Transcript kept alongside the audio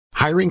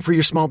Hiring for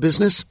your small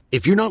business?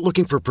 If you're not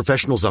looking for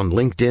professionals on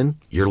LinkedIn,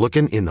 you're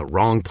looking in the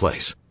wrong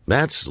place.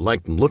 That's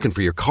like looking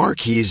for your car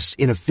keys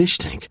in a fish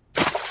tank.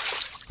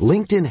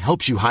 LinkedIn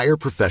helps you hire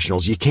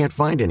professionals you can't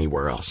find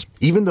anywhere else,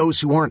 even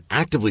those who aren't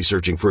actively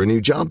searching for a new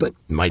job but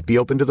might be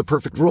open to the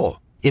perfect role.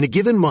 In a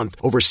given month,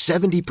 over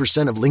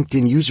 70% of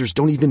LinkedIn users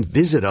don't even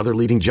visit other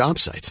leading job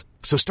sites.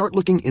 So start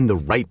looking in the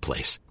right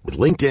place. With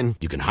LinkedIn,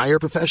 you can hire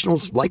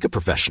professionals like a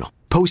professional.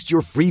 Post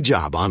your free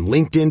job on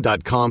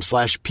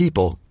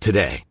linkedin.com/people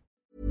today.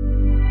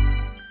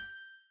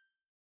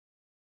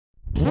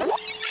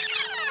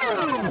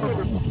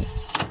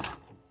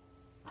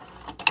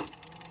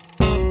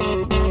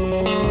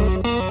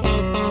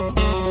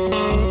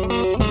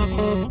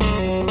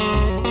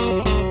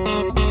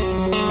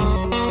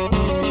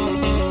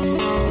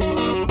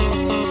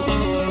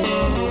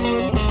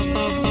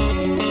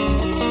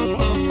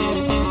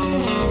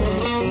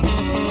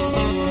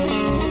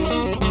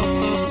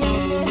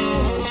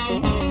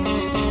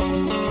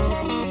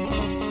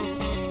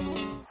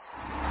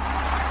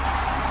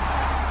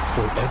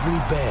 For every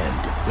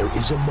band, there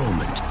is a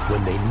moment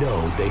when they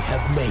know they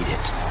have made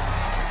it.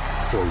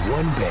 For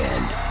one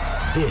band,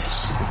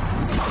 this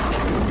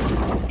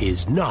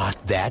is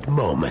not that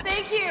moment.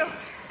 Thank you.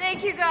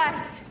 Thank you,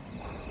 guys.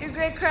 You're a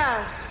great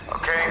crowd.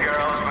 Okay,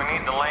 girls, we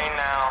need the lane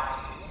now.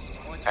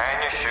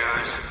 And your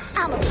shoes.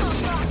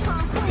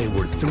 They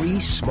were three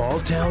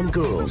small-town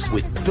girls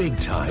with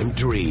big-time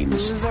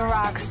dreams. Who's a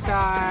rock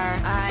star?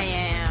 I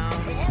am.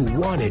 Who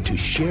wanted to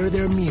share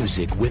their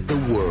music with the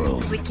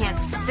world. We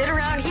can't sit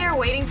around here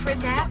waiting for it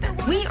to happen.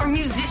 We are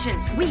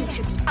musicians. We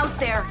should be out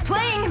there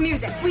playing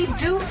music. We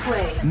do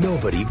play.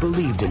 Nobody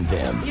believed in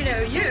them. You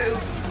know, you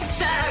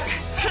suck.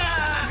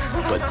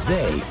 But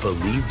they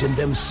believed in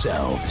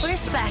themselves. We're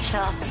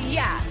special.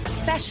 Yeah,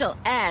 special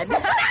ed.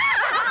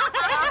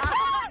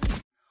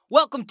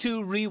 Welcome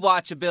to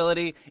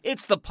Rewatchability.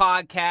 It's the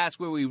podcast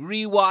where we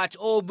rewatch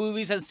old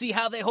movies and see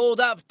how they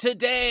hold up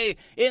today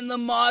in the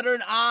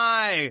modern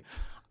eye.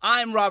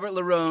 I'm Robert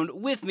Larone.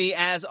 With me,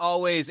 as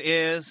always,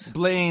 is...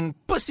 Blaine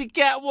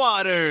Pussycat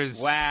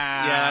Waters. Wow.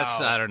 Yeah, that's,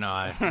 I don't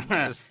know.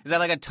 Is that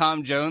like a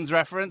Tom Jones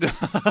reference?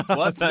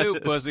 What's new,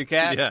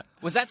 Pussycat? Yeah.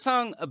 Was that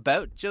song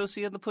about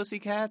Josie and the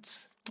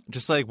Pussycats?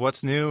 Just like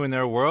What's New in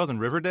Their World in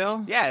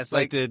Riverdale? Yeah, it's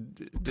like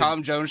did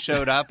Tom Jones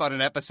showed up on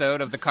an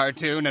episode of the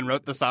cartoon and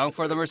wrote the song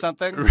for them or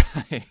something?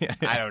 Right. Yeah.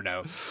 I don't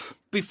know.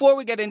 Before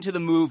we get into the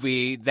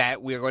movie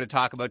that we're going to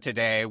talk about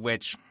today,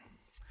 which...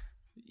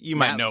 You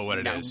might know what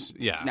it is.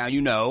 Yeah. Now you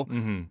know.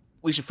 Mm-hmm.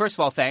 We should first of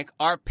all thank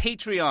our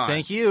Patreons.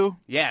 Thank you.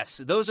 Yes.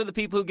 Those are the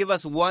people who give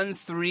us $1,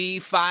 $3,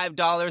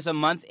 $5 a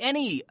month,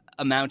 any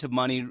amount of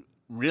money,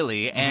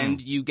 really,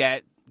 and you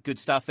get good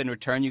stuff in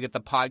return. You get the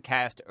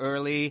podcast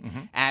early,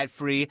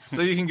 ad-free.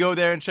 So you can go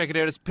there and check it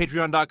out. It's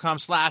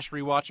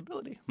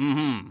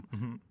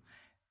patreon.com/rewatchability.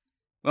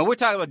 Well, we're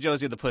talking about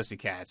Josie and the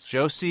Pussycats.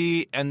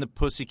 Josie and the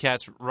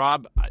Pussycats.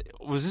 Rob,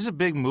 was this a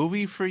big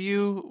movie for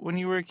you when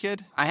you were a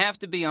kid? I have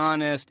to be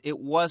honest, it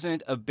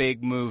wasn't a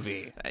big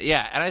movie.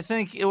 Yeah, and I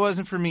think it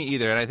wasn't for me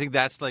either. And I think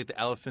that's like the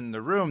elephant in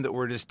the room, that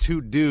we're just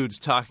two dudes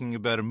talking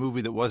about a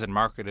movie that wasn't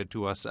marketed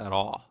to us at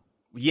all.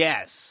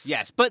 Yes.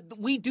 But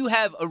we do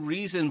have a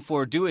reason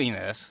for doing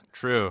this.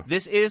 True.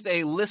 This is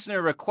a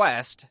listener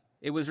request.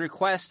 It was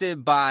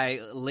requested by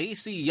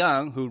Lacey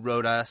Young, who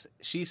wrote us.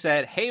 She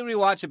said, "Hey,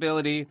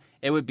 Rewatchability,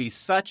 it would be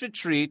such a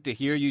treat to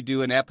hear you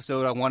do an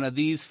episode on one of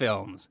these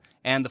films."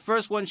 And the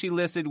first one she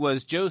listed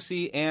was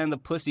Josie and the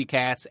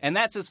Pussycats, and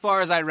that's as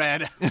far as I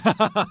read.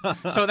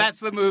 So that's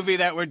the movie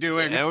that we're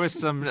doing. There was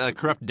some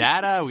corrupt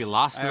data. We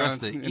lost the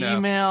rest of the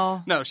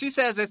email. No, she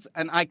says it's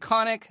an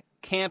iconic,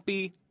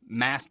 campy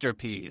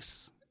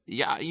masterpiece.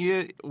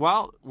 Yeah,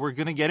 well, we're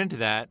going to get into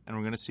that, and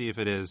we're going to see if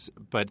it is.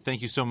 But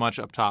thank you so much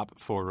up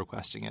top for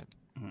requesting it.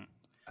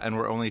 And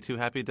we're only too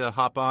happy to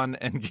hop on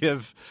and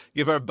give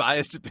our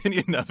biased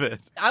opinion of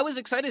it. I was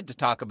excited to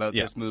talk about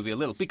this movie a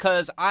little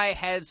because I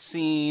had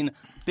seen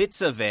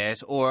bits of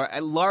it, or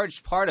a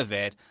large part of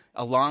it,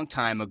 a long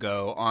time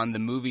ago on the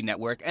Movie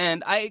Network.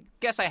 And I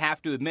guess I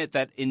have to admit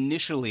that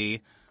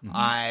initially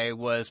I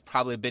was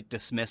probably a bit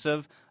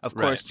dismissive. Of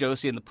course,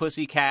 Josie and the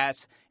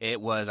Pussycats,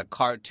 it was a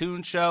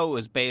cartoon show. It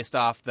was based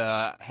off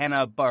the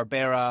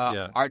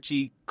Hanna-Barbera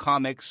Archie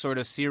comics sort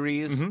of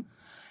series.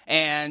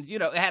 And, you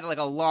know, it had like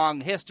a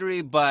long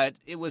history, but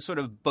it was sort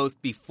of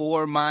both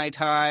before my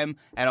time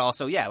and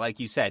also, like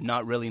you said,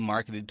 not really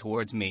marketed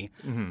towards me.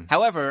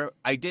 However,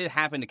 I did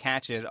happen to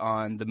catch it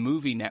on the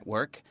Movie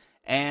Network,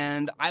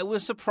 and I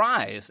was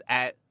surprised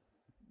at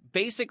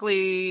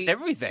basically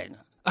everything.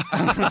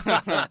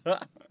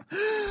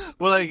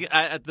 Well, like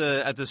at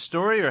the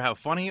story, or how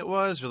funny it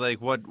was, or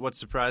like what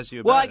surprised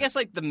you about Well, I it? guess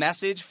like the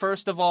message,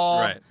 first of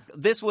all. Right.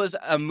 This was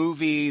a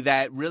movie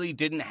that really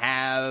didn't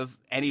have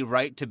any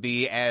right to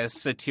be as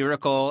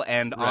satirical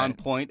and on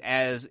point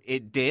as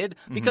it did.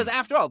 Because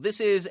after all, this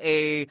is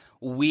a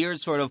weird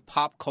sort of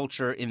pop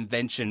culture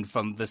invention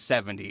from the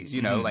 70s.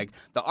 You know, like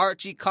the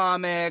Archie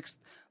comics,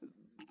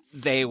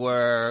 They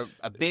were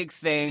a big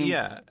thing.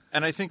 Yeah,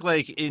 and I think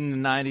like in the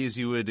 90s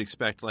you would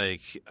expect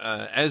like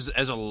as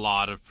a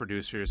lot of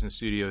producers and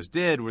studios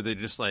did, where they're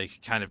just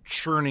like kind of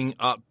churning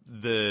up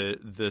the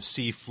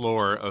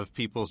seafloor of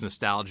people's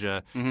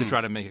nostalgia to try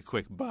to make a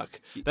quick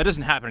buck. That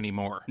doesn't happen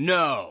anymore.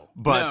 No.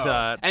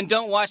 And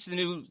don't watch the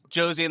new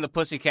Josie and the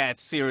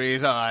Pussycats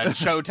series on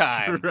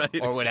Showtime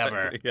Right, or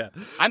whatever. exactly,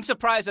 yeah. I'm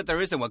surprised that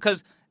there isn't one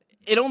because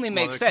it only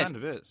makes sense.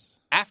 Kind of is.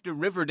 After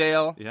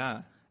Riverdale,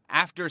 Yeah.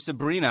 after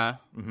Sabrina,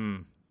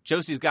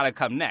 Josie's got to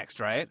come next,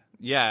 right?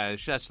 Yeah,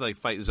 she has to like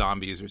fight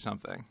zombies or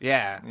something.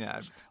 Yeah.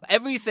 Yeah.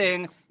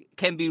 Everything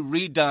can be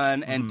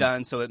redone and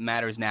done so it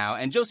matters now.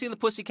 And Josie and the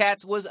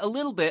Pussycats was a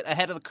little bit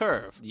ahead of the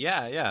curve.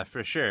 Yeah,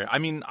 for sure. I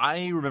mean,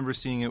 I remember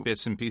seeing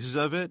bits and pieces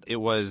of it. It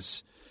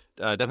was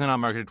definitely not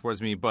marketed towards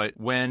me, but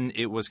when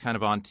it was kind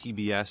of on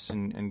TBS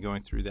and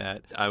going through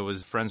that, I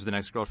was friends with an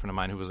ex-girlfriend of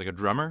mine who was like a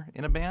drummer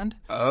in a band.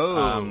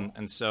 Oh.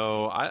 And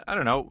so, I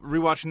don't know,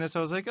 rewatching this, I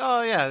was like,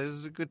 oh yeah, this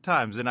is good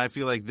times. And I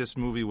feel like this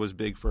movie was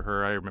big for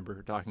her. I remember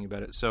her talking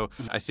about it. So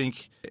I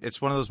think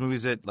it's one of those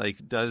movies that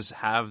like does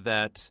have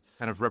that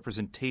kind of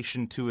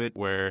representation to it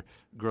where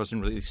girls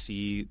didn't really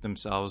see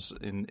themselves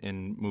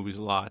in movies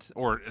a lot,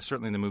 or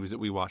certainly in the movies that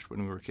we watched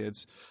when we were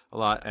kids a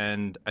lot.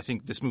 And I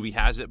think this movie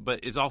has it,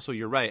 but it's also,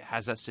 you're right,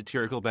 has that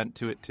satirical bent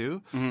to it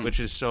too, which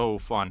is so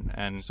fun.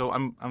 And so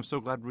I'm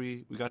so glad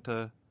we got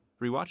to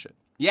rewatch it.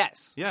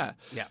 Yes. Yeah.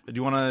 Yeah. Do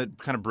you want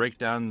to kind of break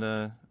down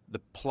the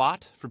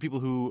plot for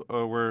people who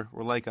were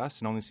like us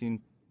and only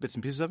seen bits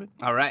and pieces of it?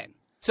 All right.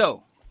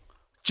 So,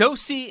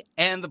 Josie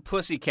and the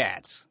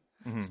Pussycats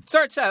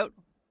starts out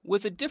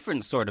with a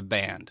different sort of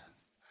band.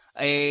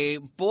 A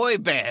boy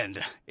band,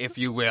 if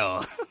you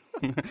will.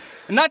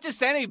 Not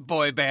just any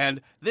boy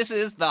band. This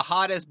is the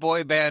hottest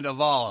boy band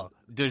of all,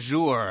 de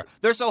jour.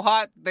 They're so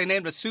hot, they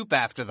named a soup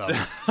after them.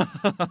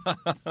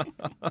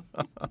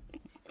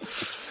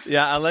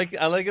 Yeah, I like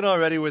it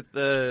already with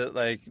the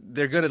like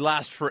they're going to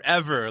last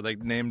forever, like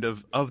named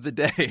of the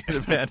day. The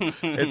band.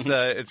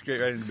 It's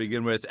great writing to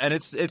begin with, and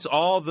it's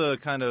all the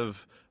kind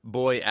of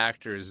boy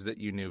actors that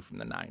you knew from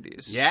the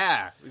 90s.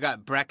 Yeah, we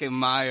got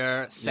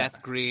Breckenmeyer,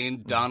 Seth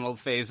Green, Donald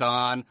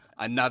Faison,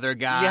 another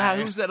guy. Yeah,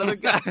 who's that other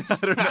guy?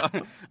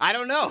 I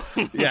don't know.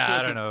 Yeah,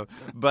 I don't know.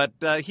 But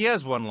he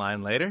has one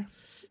line later.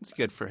 It's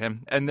good for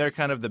him. And they're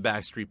kind of the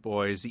Backstreet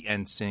Boys, the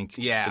NSYNC,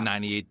 the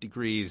 98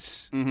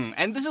 Degrees. Mm-hmm.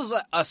 And this is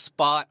a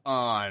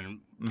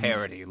spot-on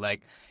parody.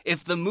 Like,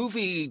 if the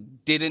movie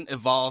didn't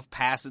evolve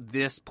past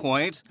this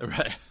point,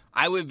 right,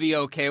 I would be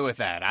okay with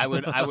that. I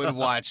would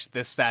watch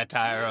this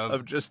satire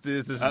of just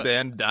this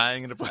band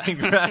dying in a plane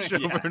crash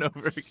over and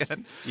over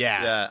again.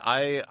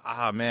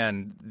 Yeah.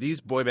 Man,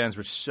 these boy bands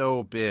were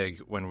so big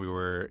when we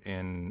were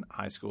in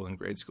high school and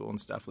grade school and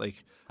stuff.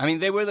 Like, I mean,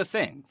 they were the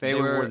thing. They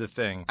were the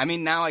thing. I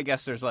mean, now I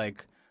guess there's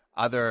like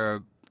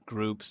other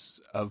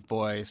groups of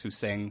boys who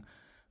sing.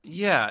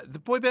 Yeah, the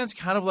boy bands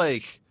kind of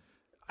like,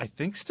 I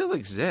think still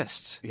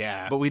exist.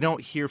 Yeah. But we don't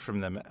hear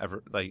from them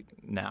ever, like,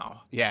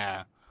 now.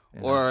 Yeah.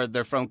 Or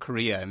they're from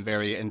Korea and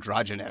very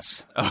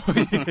androgynous. Oh,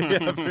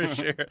 yeah, for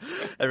sure.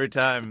 Every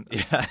time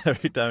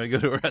we go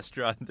to a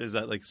restaurant, there's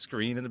that like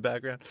screen in the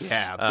background.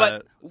 Yeah,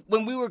 but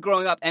when we were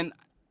growing up, and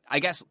I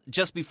guess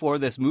just before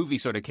this movie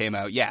sort of came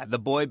out, the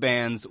boy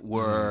bands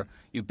were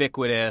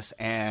ubiquitous,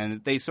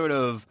 and they sort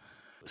of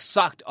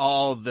sucked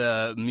all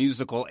the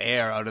musical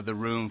air out of the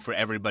room for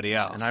everybody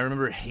else. And I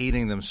remember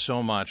hating them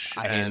so much.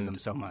 I hated them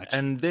so much.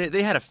 And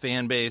they had a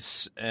fan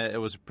base.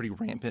 It was a pretty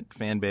rampant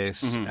fan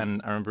base.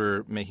 And I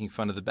remember making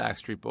fun of the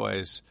Backstreet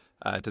Boys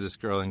to this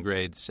girl in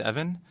grade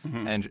 7.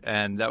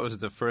 And that was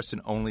the first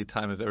and only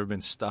time I've ever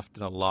been stuffed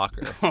in a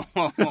locker.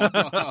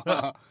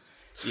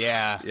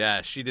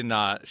 Yeah, she did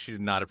not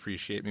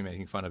appreciate me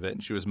making fun of it,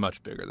 and she was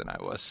much bigger than I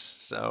was.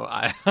 So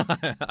I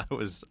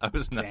was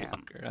in that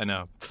locker. I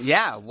know.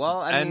 Yeah, well,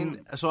 I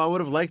mean, so I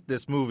would have liked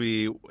this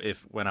movie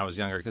when I was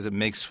younger because it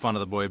makes fun of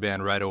the boy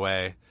band right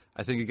away.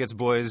 I think it gets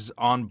boys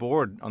on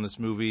board on this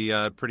movie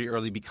pretty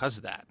early because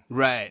of that.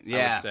 Right. Yeah.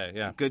 I would say,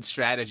 yeah. Good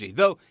strategy.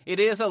 Though it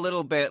is a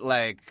little bit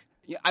like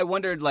I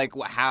wondered like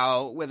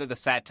whether the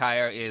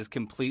satire is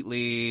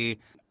completely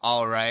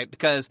all right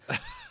because.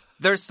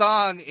 Their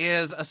song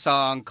is a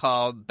song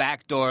called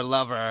Backdoor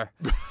Lover,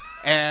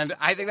 and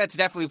I think that's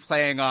definitely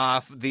playing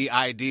off the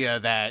idea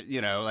that,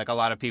 like a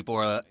lot of people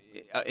were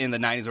in the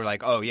 90s were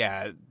like, oh,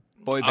 yeah,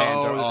 boy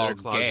bands are all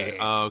gay.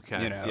 Oh,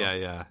 okay.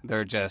 Yeah.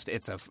 They're just,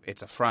 it's a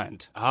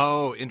front.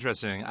 Oh,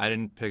 interesting. I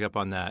didn't pick up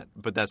on that,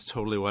 but that's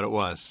totally what it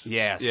was.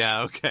 Yes.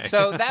 Yeah, okay.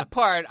 So that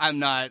part I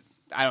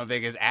don't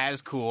think is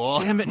as cool.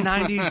 Damn it,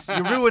 90s.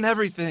 You ruin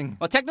everything.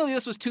 Well, technically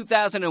this was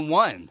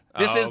 2001.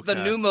 This is the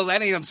new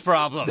millennium's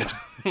problem.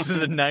 This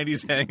is a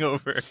 90s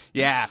hangover.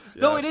 Yeah.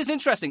 Though it is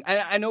interesting.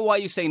 I know why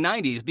you say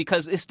 90s,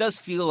 because this does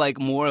feel like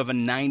more of a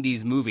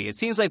 90s movie. It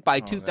seems like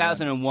by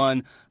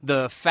 2001,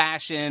 the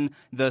fashion,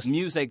 the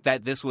music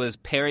that this was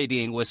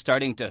parodying was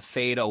starting to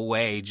fade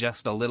away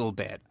just a little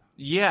bit.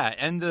 Yeah,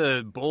 and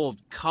the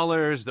bold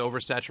colors, the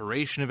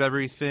oversaturation of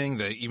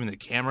everything, even the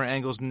camera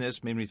angles in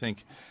this made me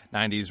think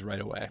 90s right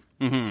away.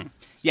 Mm-hmm.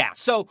 Yeah,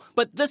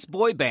 but this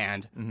boy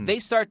band, they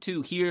start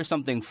to hear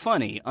something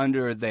funny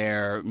under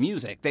their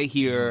music. They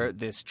hear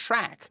this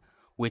track,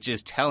 which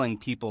is telling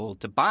people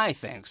to buy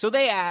things. So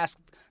they ask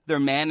their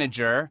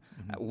manager,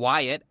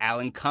 Wyatt,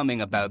 Alan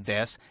Cumming, about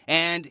this,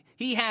 and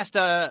he has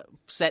to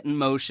set in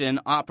motion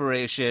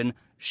Operation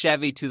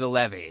Chevy to the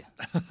Levee,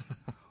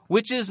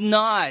 which is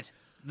not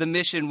the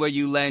mission where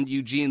you lend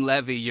Eugene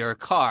Levy your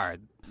car,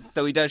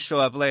 though he does show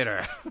up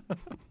later.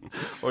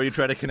 Or you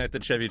try to connect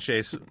the Chevy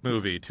Chase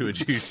movie to a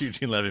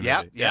Eugene Levy movie.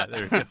 Yep. Yeah,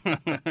 there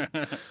we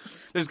go.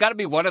 There's got to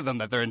be one of them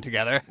that they're in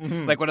together,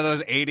 like one of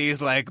those 80s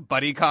like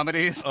buddy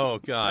comedies. Oh,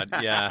 God,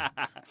 yeah.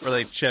 Where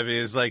like Chevy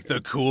is like the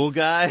cool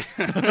guy.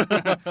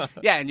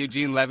 Yeah, and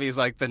Eugene Levy's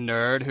like the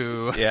nerd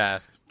who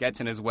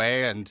gets in his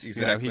way and he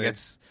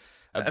gets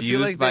abused I feel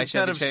like by they've Chevy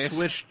kind of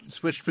Chase.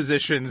 switched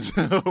positions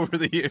over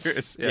the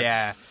years.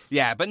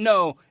 Yeah. But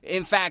no,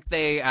 in fact,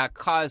 they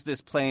caused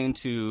this plane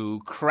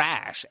to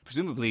crash,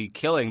 presumably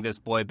killing this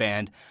boy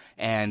band.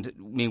 And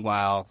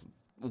meanwhile,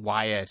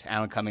 Wyatt,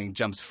 Alan Cumming,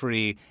 jumps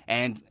free,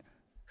 and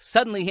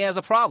suddenly he has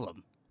a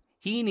problem.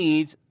 He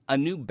needs a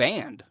new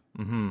band.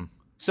 Mm-hmm.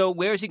 So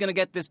where is he going to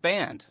get this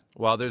band?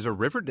 Well, there's a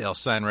Riverdale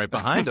sign right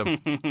behind him.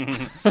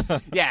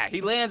 Yeah,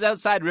 he lands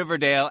outside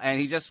Riverdale, and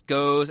he just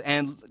goes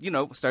and,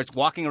 starts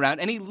walking around,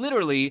 and he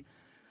literally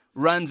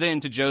runs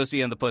into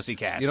Josie and the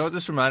Pussycats. You know what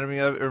this reminded me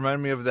of? It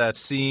reminded me of that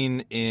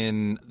scene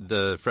in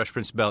the Fresh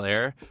Prince of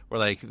Bel-Air where,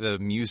 like, the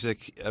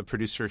music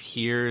producer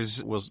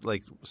hears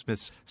like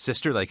Smith's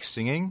sister, like,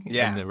 singing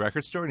in the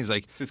record store, and he's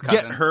like,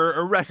 get her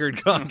a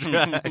record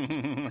contract.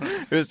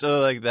 It was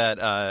totally like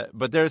that.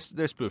 But they're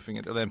spoofing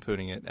it, they're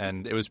lampooning it,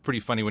 and it was pretty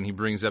funny when he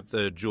brings up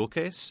the jewel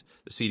case,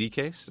 the CD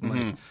case, and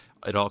like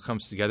it all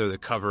comes together. The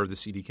cover of the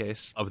CD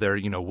case of their,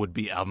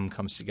 would-be album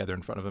comes together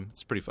in front of him.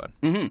 It's pretty fun.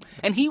 Mm-hmm.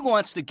 And he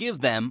wants to give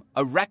them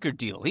a record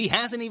deal. He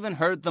hasn't even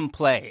heard them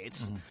play.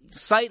 It's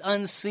sight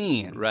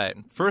unseen. Right.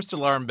 First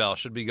alarm bell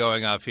should be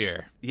going off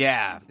here.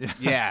 Yeah.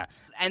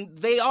 And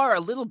they are a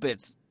little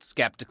bit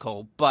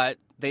skeptical, but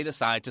they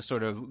decide to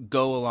sort of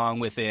go along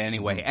with it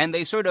anyway. And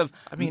they sort of...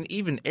 I mean,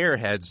 even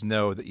airheads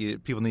know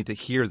that people need to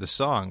hear the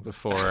song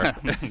before...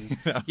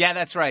 Yeah,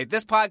 that's right.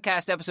 This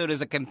podcast episode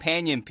is a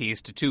companion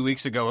piece to 2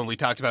 weeks ago when we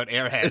talked about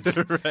airheads.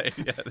 Right.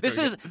 Yeah, this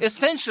is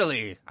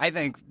essentially, I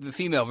think, the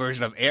female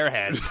version of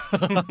airheads.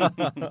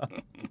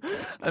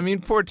 I mean,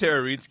 poor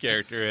Tara Reid's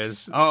character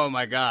is... Oh,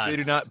 my God. They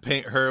do not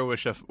paint her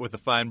with a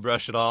fine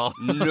brush at all.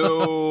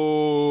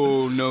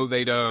 No,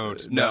 they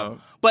don't. No.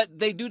 But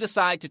they do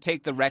decide to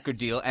take the record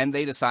deal, and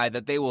they decide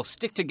that they will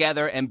stick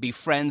together and be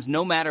friends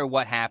no matter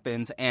what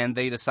happens, and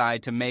they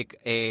decide to make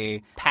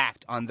a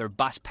pact on their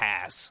bus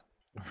pass.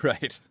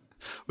 Right.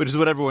 Which is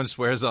what everyone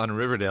swears on in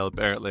Riverdale,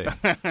 apparently.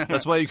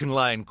 That's why you can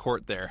lie in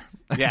court there.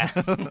 Yeah.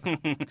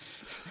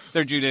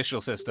 Their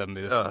judicial system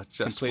is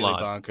just completely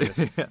flawed.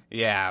 bonkers.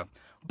 Yeah.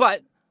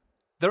 But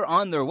they're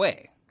on their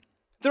way.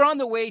 They're on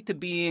their way to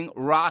being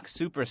rock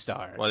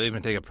superstars. Well, they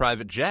even take a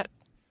private jet.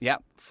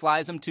 Yep.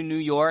 Flies them to New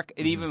York.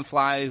 It even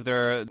flies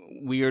their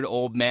weird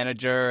old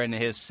manager and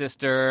his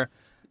sister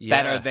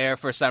that are there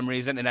for some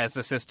reason. And as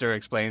the sister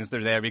explains,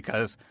 they're there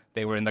because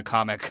they were in the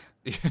comic.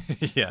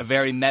 Yeah. A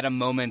very meta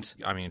moment.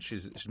 I mean,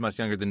 she's much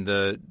younger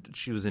than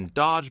she was in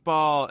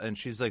Dodgeball, and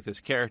she's like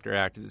this character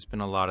actor that's been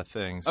in a lot of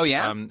things. Oh,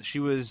 yeah? She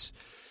was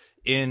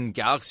in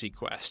Galaxy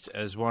Quest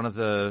as one of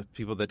the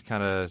people that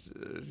kind of,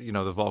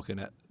 the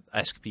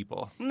Vulcan-esque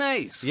people.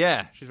 Nice.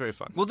 Yeah, she's very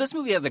fun. Well, this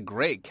movie has a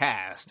great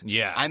cast.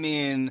 Yeah. I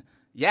mean,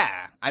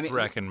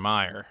 Breckin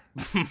Meyer.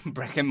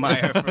 Breckin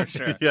Meyer, for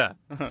sure. Yeah.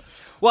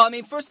 Well, I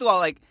mean, first of all,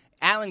 like,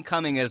 Alan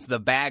Cumming is the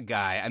bad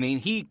guy. I mean,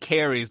 he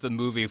carries the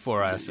movie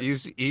for us. He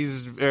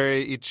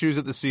chews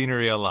at the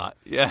scenery a lot.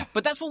 Yeah.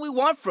 But that's what we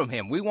want from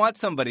him. We want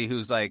somebody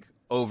who's, like,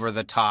 over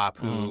the top,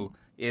 who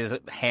is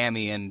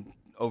hammy and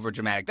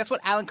overdramatic. That's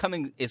what Alan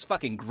Cumming is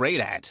fucking great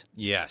at.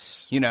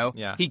 Yes.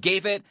 Yeah. He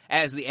gave it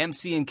as the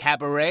MC in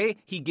Cabaret.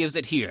 He gives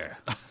it here.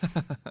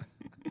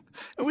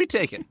 And we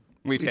take it.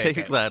 We take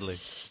it gladly.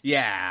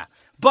 Yeah.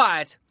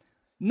 But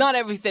not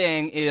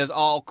everything is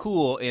all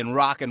cool in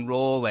rock and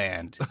roll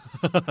land.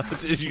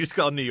 Did you just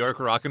call New York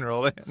rock and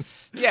roll land?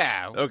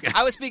 Yeah. Okay.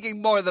 I was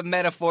speaking more of the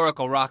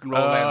metaphorical rock and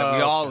roll land that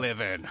we all live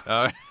in.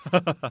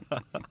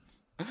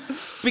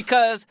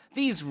 Because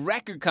these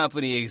record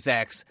company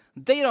execs,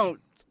 they don't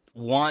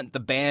want the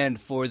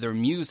band for their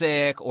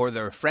music or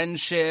their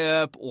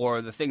friendship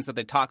or the things that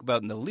they talk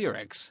about in the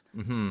lyrics.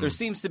 Mm-hmm. There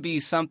seems to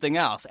be something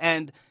else.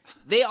 And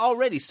they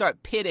already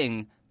start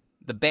pitting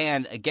the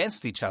band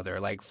against each other.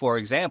 Like, for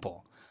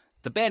example,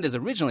 the band is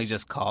originally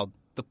just called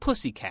the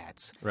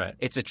Pussycats. Right.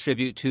 It's a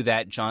tribute to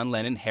that John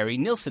Lennon, Harry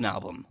Nilsson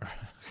album.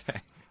 Okay.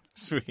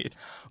 Sweet.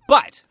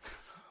 But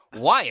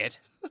Wyatt,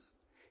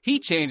 he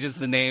changes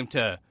the name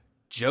to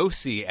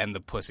Josie and the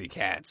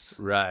Pussycats.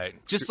 Right.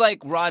 Just like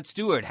Rod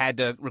Stewart had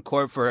to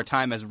record for a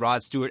time as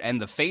Rod Stewart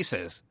and the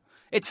Faces.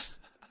 It's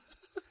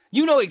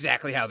You know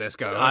exactly how this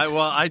goes.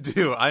 I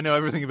do. I know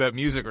everything about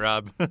music,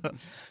 Rob.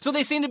 So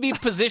they seem to be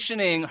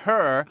positioning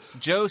her,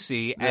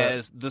 Josie,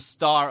 as the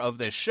star of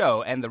this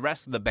show, and the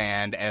rest of the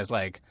band as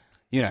like,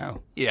 you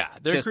know. Yeah,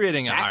 they're just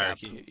creating a backup.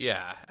 hierarchy.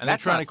 Yeah, and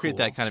That's they're trying not to create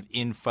cool. that kind of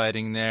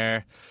infighting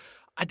there.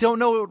 I don't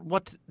know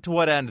to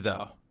what end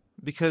though,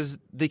 because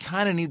they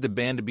kind of need the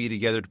band to be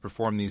together to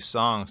perform these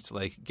songs to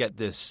like get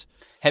this.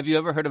 Have you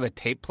ever heard of a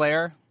tape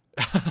player?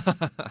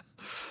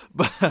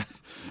 But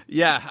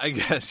yeah, I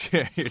guess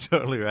you're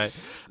totally right.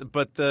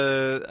 But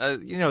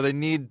they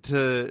need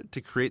to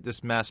create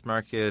this mass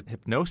market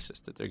hypnosis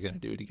that they're going to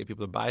do to get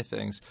people to buy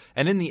things.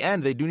 And in the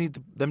end, they do need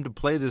them to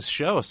play this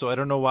show. So I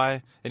don't know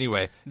why.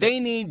 Anyway, They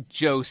need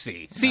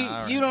Josie. See,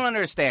 you don't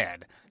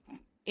understand.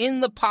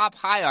 In the pop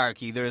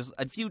hierarchy, there's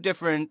a few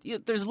different.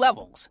 There's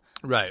levels.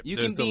 right? You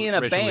There's can be the in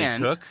a Rachel Lee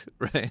band. Cook,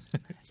 right?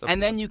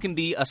 And then you can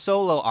be a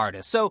solo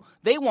artist. So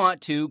they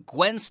want to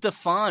Gwen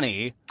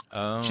Stefani,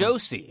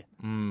 Josie.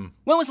 When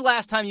was the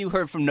last time you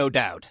heard from No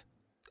Doubt?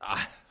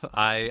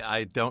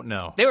 I don't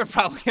know. They were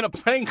probably in a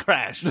plane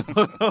crash.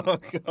 Oh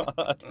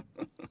God.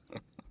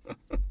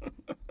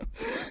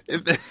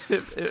 If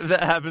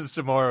that happens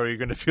tomorrow, you're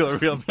going to feel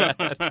real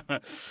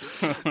bad.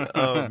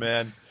 Oh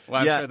man.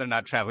 Well, I'm yeah. sure they're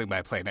not traveling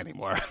by plane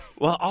anymore.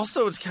 Well,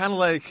 also, it's kind of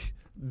like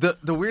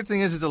the weird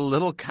thing is it's a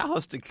little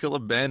callous to kill a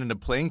band in a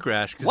plane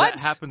crash because What?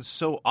 that happens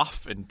so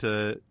often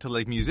to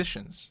like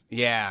musicians.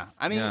 Yeah.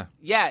 I mean,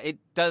 Yeah. it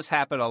does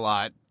happen a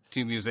lot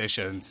to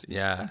musicians.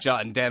 Yeah.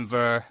 John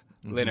Denver,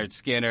 Leonard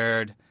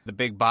Skinner, the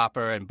Big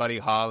Bopper, and Buddy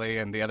Holly,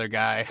 and the other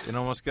guy. It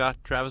almost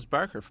got Travis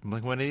Barker from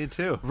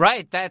Blink-182.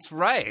 Right, that's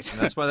right.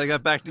 That's why they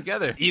got back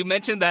together. You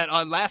mentioned that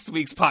on last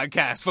week's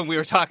podcast when we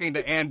were talking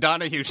to Ann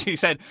Donahue. She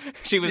said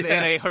she was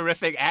in a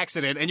horrific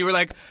accident, and you were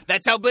like,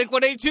 that's how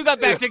Blink-182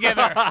 got back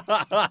together.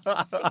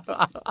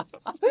 I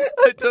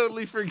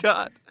totally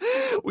forgot.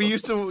 We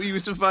used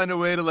to find a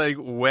way to like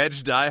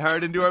wedge Die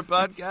Hard into our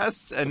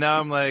podcast, and now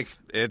I'm like,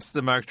 it's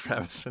the Mark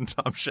Travis and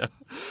Tom show.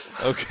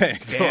 Okay,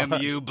 go Damn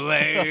on. you,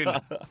 Blaine.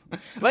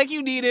 Like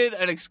you needed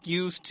an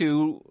excuse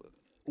to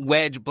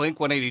wedge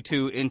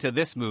Blink-182 into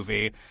this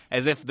movie,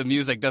 as if the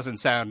music doesn't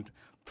sound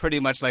pretty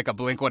much like a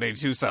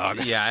Blink-182 song.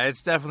 Yeah,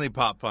 it's definitely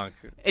pop punk.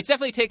 It's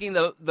definitely taking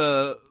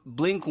the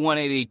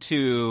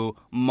Blink-182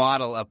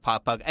 model of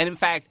pop punk. And in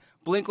fact,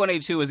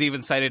 Blink-182 was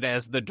even cited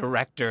as the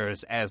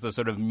directors, as the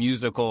sort of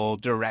musical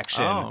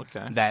direction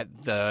that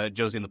the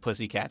Josie and the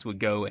Pussycats would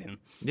go in.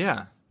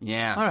 Yeah.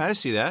 Yeah. All right, I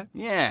see that.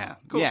 Yeah,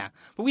 Cool. yeah.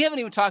 But we haven't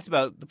even talked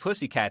about the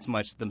Pussycats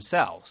much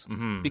themselves.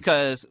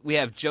 Because we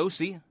have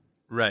Josie,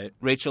 Right.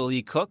 Rachel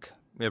Lee Cook,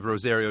 We have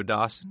Rosario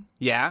Dawson,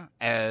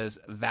 as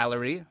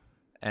Valerie,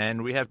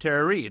 and we have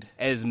Tara Reid.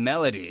 as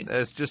Melody.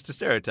 That's just a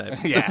stereotype.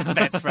 Yeah,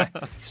 that's right.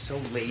 So,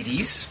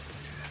 ladies,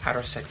 how'd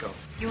our set go?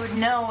 You would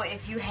know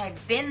if you had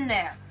been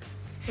there.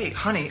 Hey,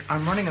 honey,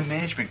 I'm running a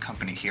management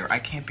company here. I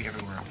can't be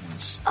everywhere at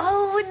once.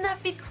 Oh, wouldn't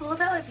that be cool,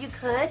 though, if you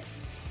could?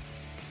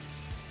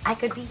 I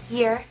could be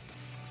here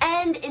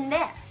and in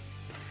there.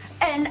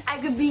 And I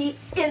could be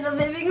in the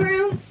living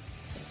room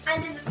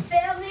and in the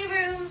family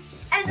room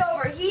and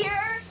over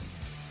here.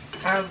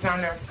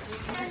 Alexander,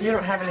 you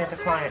don't have any other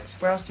clients.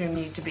 Where else do you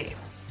need to be?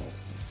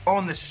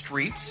 On the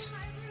streets?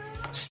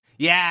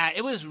 Yeah,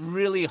 it was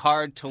really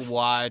hard to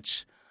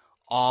watch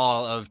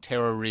all of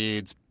Tara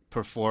Reid's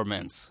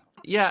performance.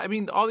 Yeah, I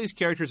mean, all these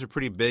characters are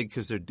pretty big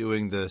because they're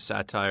doing the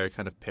satire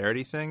kind of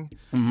parody thing.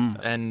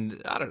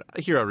 And I don't know,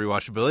 here on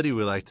Rewatchability,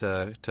 we like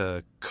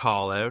to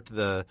call out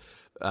the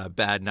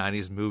bad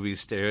 90s movies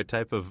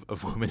stereotype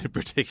of women in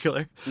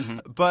particular.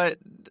 But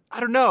I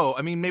don't know.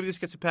 I mean, maybe this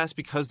gets a pass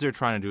because they're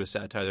trying to do a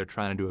satire. They're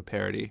trying to do a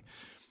parody.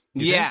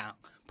 You think?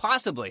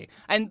 Possibly.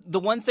 And the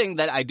one thing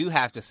that I do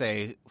have to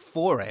say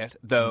for it,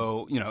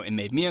 though, it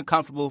made me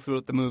uncomfortable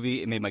throughout the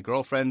movie. It made my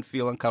girlfriend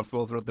feel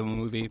uncomfortable throughout the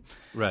movie.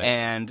 Right.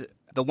 And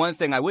the one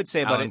thing I would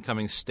say about Alan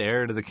Cummings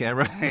stare to the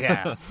camera.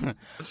 Yeah.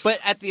 But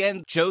at the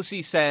end,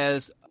 Josie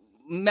says,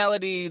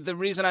 Melody, the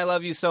reason I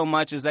love you so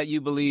much is that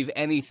you believe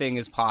anything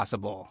is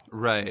possible.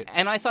 Right.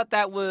 And I thought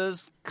that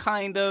was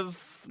kind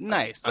of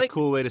nice. A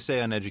cool way to say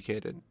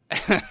uneducated.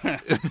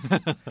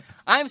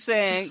 I'm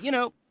saying,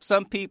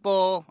 some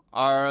people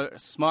are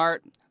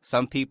smart,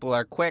 some people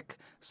are quick,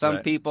 some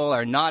Right. people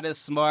are not as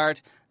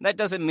smart. That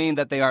doesn't mean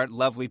that they aren't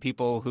lovely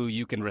people who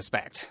you can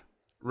respect.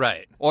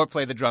 Right. Or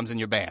play the drums in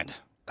your band.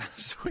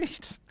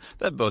 Sweet.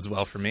 That bodes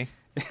well for me.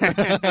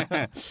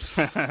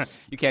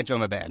 You can't join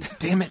my band.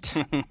 Damn it.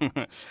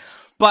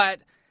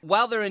 But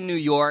while they're in New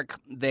York,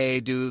 they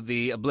do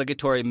the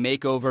obligatory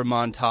makeover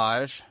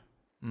montage.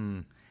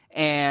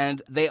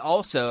 And they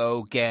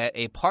also get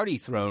a party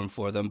thrown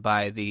for them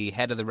by the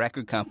head of the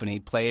record company,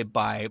 played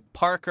by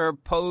Parker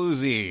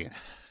Posey.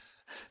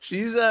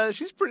 She's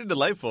pretty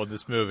delightful in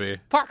this movie.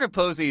 Parker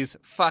Posey's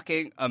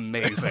fucking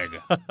amazing.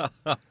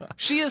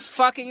 She is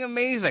fucking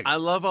amazing. I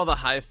love all the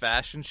high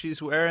fashion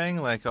she's wearing,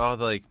 like all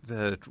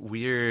the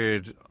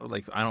weird,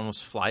 like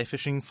almost fly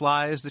fishing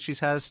flies that she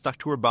has stuck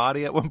to her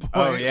body at one point.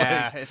 Oh,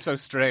 yeah. Like, It's so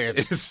strange.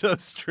 it's so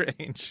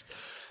strange.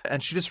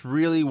 And she just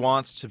really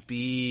wants to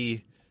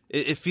be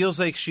It feels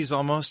like she's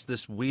almost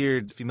this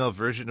weird female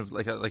version of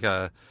like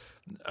a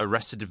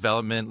Arrested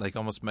Development, like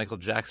almost Michael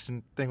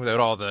Jackson thing without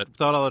all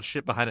that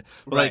shit behind it.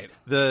 But Right. like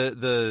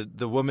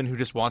the woman who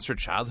just wants her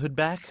childhood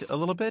back a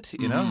little bit,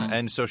 you know?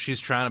 And so she's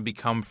trying to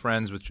become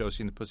friends with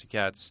Josie and the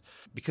Pussycats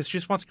because she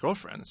just wants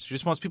girlfriends. She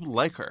just wants people to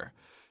like her.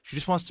 She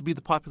just wants to be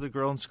the popular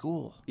girl in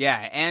school.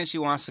 Yeah, and she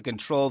wants to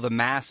control the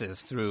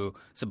masses through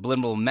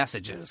subliminal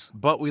messages.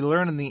 But we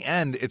learn in the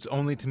end it's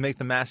only to make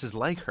the masses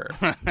like her,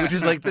 which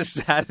is like the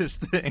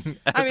saddest thing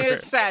ever. I mean,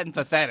 it's sad and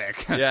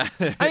pathetic. Yeah.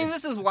 I mean,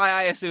 this is why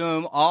I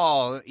assume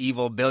all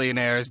evil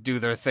billionaires do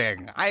their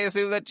thing. I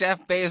assume that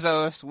Jeff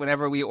Bezos,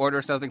 whenever we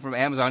order something from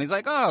Amazon, he's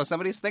like, oh,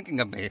 somebody's thinking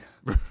of me.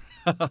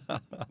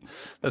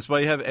 That's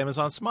why you have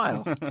Amazon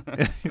Smile.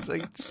 He's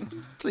like, just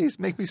please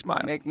make me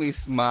smile. Make me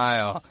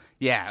smile.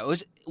 Yeah,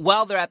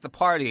 while they're at the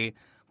party,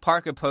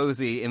 Parker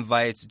Posey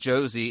invites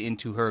Josie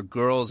into her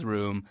girls'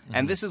 room,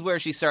 and this is where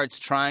she starts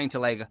trying to,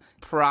 like,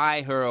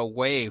 pry her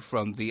away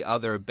from the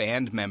other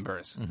band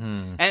members.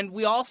 And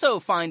we also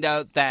find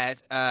out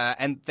that,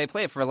 and they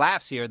play it for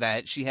laughs here,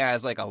 that she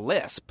has, like, a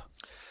lisp.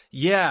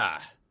 Yeah.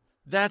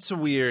 That's a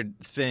weird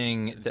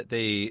thing that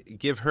they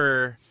give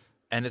her,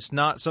 and it's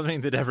not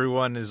something that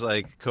everyone is,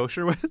 like,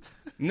 kosher with.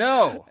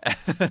 No.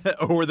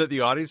 Or that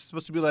the audience is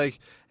supposed to be like,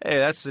 hey,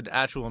 that's an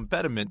actual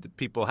impediment that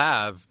people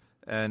have,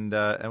 and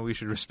we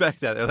should respect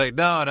that. They're like,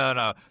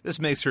 no,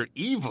 this makes her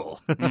evil,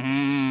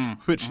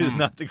 which is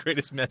not the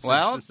greatest message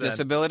Well, to send.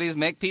 disabilities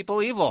make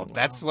people evil.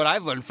 That's what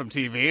I've learned from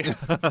TV.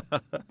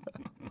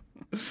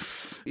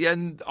 Yeah,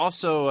 and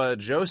also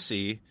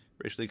Josie,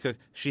 Rachel Lee Cook,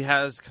 she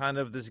has kind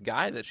of this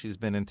guy that she's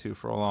been into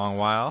for a long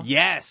while.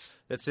 Yes.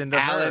 That's into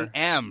Alan her.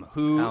 M.,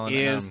 who Alan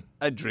is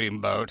M. a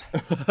dreamboat.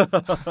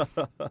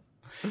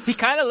 He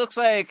kind of looks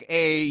like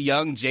a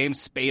young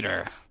James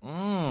Spader.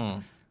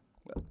 I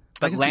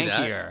But can see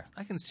that. lankier.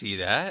 I can see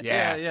that.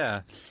 Yeah.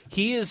 Yeah.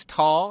 He is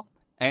tall,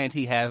 and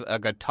he has a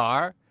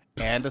guitar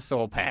and a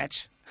soul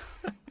patch.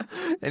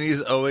 And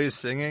he's always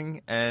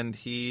singing, and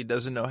he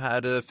doesn't know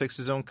how to fix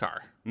his own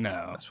car.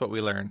 No. That's what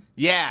we learn.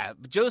 Yeah,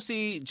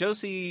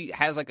 Josie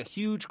has like a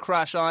huge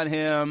crush on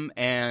him,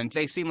 and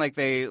they seem like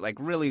they like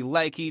really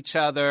like each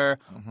other,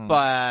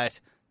 but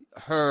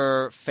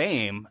her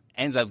fame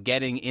ends up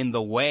getting in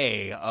the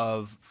way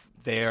of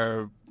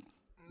their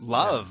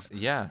love.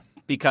 Yeah.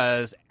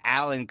 Because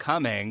Alan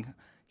Cumming,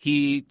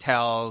 he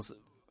tells,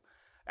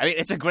 I mean,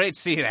 it's a great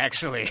scene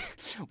actually,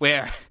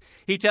 where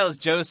he tells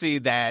Josie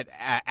that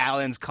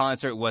Alan's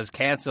concert was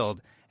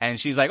canceled. And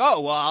she's like,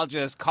 oh, well, I'll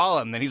just call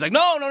him. Then he's like,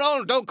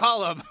 no, don't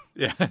call him.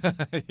 Yeah.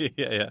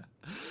 Yeah.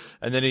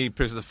 And then he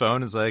picks up the phone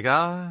and is like,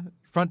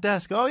 front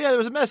desk. Oh, yeah, there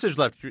was a message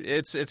left.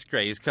 It's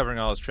great. He's covering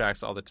all his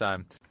tracks all the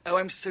time. Oh,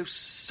 I'm so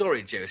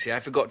sorry, Josie. I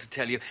forgot to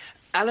tell you.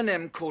 Alan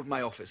M. called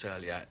my office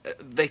earlier.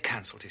 They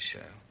cancelled his show.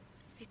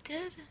 They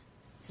did?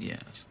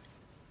 Yes.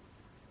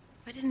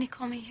 Why didn't he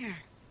call me here?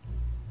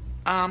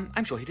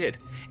 I'm sure he did.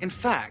 In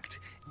fact,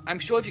 I'm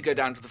sure if you go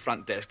down to the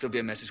front desk, there'll be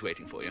a message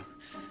waiting for you.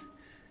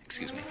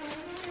 Excuse me.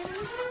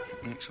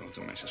 Excellent.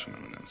 A message from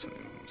Alan M.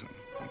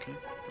 Okay.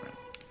 Right.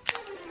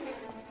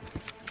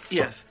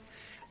 Yes.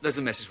 There's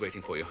a message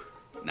waiting for you.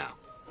 Now.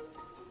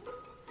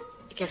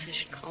 I guess I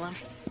should call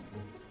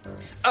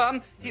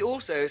him. He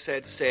also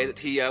said to say that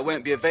he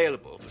won't be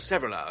available for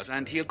several hours,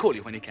 and he'll call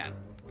you when he can.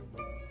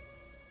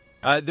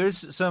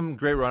 There's some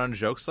great run-on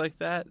jokes like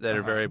that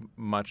are very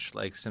much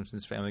like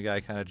Simpsons Family Guy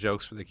kind of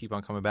jokes where they keep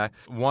on coming back.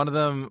 One of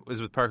them was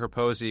with Parker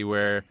Posey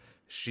where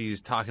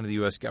she's talking to the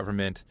U.S.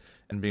 government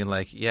and being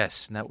like,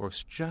 yes, and that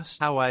works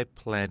just how I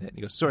planned it. And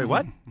he goes, sorry,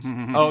 what?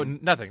 Oh,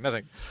 nothing.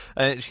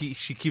 And she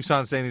keeps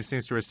on saying these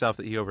things to herself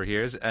that he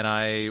overhears, and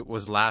I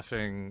was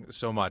laughing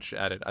so much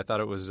at it. I thought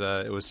it was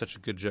such a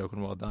good joke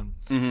and well done.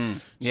 Mm-hmm.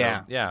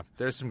 So, yeah,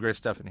 there's some great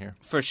stuff in here.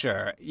 For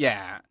sure,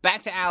 yeah.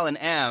 Back to Alan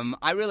M.,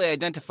 I really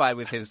identified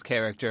with his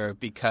character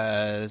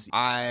because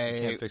I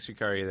can't fix your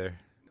car either.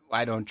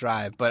 I don't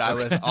drive, but I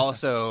was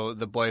also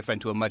the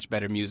boyfriend to a much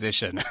better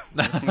musician.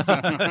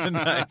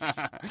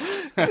 Nice.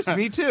 Yes,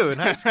 me too, in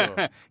high school.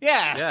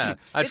 Yeah.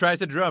 I tried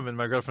to drum, and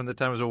my girlfriend at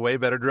the time was a way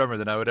better drummer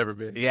than I would ever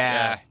be.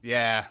 Yeah.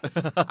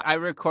 I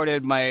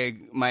recorded my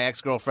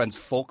ex-girlfriend's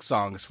folk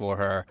songs for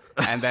her,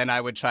 and then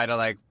I would try to,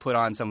 like, put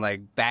on some,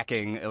 like,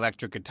 backing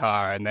electric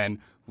guitar, and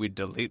then we'd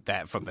delete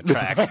that from the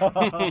track.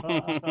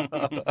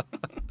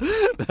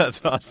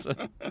 That's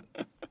awesome.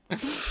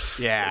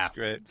 Yeah. That's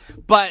great.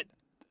 But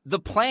the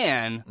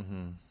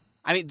plan,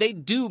 I mean, they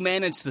do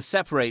manage to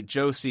separate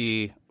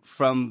Josie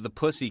from the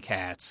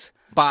Pussycats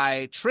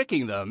by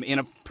tricking them in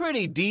a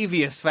pretty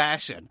devious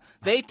fashion.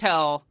 They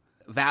tell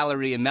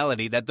Valerie and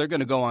Melody that they're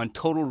going to go on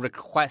Total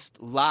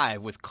Request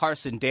Live with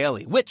Carson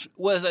Daly, which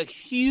was a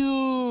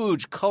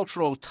huge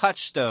cultural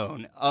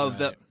touchstone of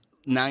the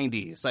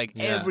 90s. Like,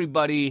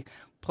 everybody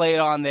played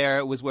on there.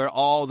 It was where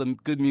all the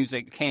good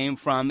music came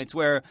from. It's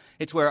where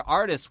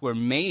artists were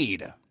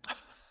made.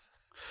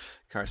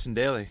 Carson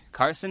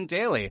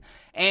Daly.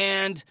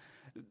 And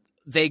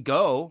they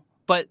go,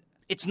 but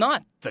it's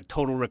not the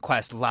Total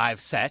Request Live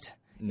set.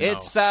 No.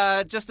 It's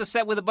just a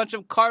set with a bunch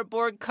of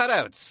cardboard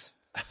cutouts.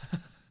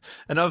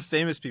 And of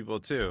famous people,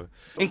 too.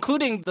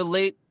 Including the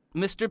late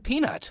Mr.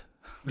 Peanut.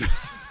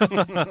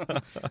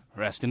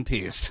 Rest in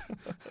peace.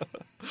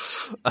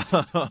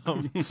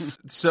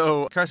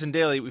 So Carson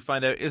Daly, we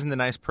find out, isn't the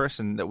nice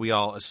person that we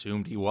all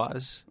assumed he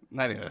was.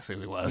 I didn't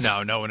assume he was.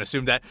 No one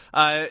assumed that.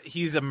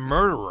 He's a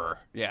murderer.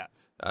 Yeah.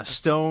 A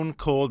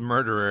stone-cold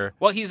murderer.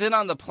 Well, he's in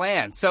on the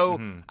plan. So,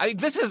 I mean,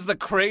 this is the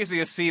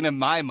craziest scene in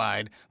my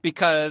mind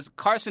because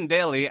Carson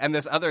Daly and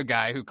this other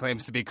guy who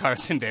claims to be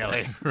Carson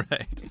Daly,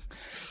 right?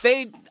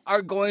 They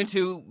are going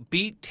to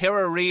beat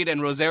Tara Reid and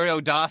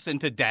Rosario Dawson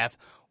to death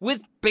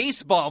with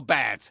baseball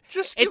bats.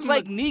 It's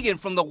like Negan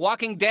from The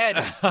Walking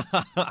Dead.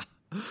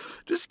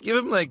 Just give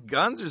him, like,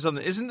 guns or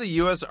something. Isn't the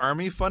U.S.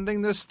 Army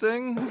funding this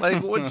thing?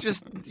 Like, what?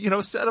 Just,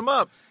 set him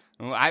up.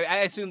 I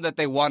assume that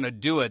they want to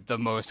do it the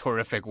most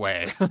horrific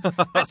way.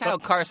 That's how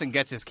Carson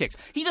gets his kicks.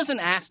 He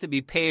doesn't ask to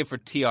be paid for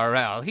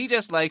TRL. He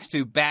just likes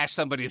to bash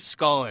somebody's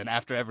skull in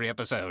after every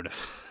episode.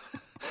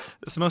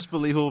 It's the most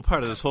believable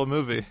part of this whole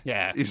movie.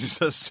 Yeah. He's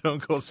just a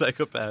stone-cold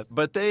psychopath.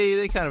 But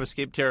they kind of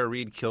escape. Tara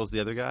Reid kills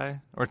the other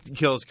guy, or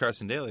kills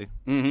Carson Daly.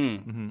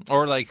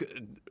 Or,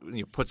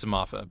 puts him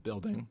off a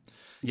building.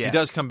 Yes. He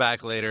does come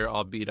back later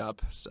all beat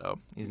up, so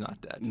he's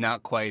not dead.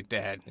 Not quite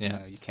dead.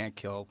 Yeah. You can't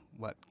kill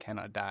what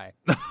cannot die.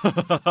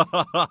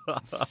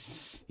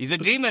 He's a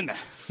demon.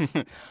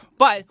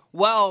 But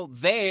while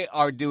they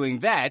are doing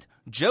that,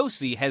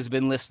 Josie has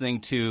been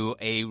listening to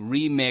a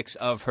remix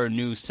of her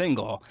new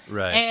single.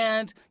 Right.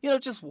 And,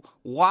 just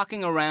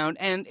walking around,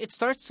 and it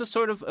starts to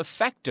sort of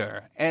affect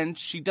her, and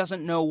she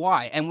doesn't know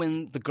why. And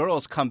when the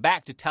girls come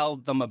back to tell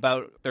them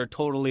about their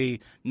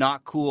totally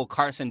not cool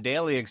Carson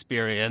Daly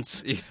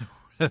experience...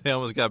 They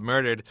almost got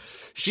murdered.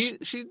 She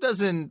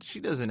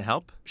doesn't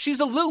help. She's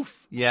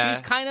aloof. Yeah.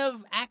 She's kind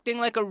of acting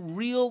like a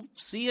real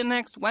see you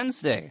next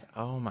Wednesday.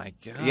 Oh my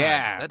God.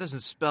 Yeah. That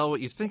doesn't spell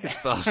what you think it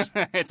spells.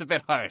 It's a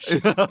bit harsh.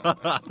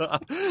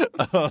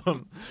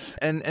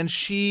 And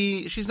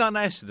she's not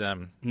nice to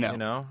them.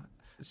 No.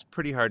 It's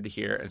pretty hard to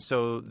hear. And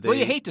so Well,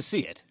 you hate to see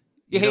it.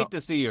 You hate to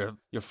see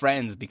your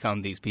friends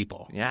become these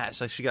people. Yeah, it's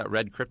like she got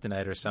red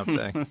kryptonite or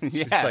something.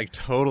 Yeah. She's like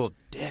total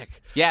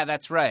dick. Yeah,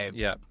 that's right.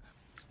 Yeah.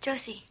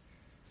 Josie,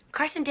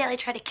 Carson Daly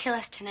tried to kill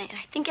us tonight, and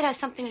I think it has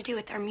something to do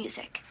with our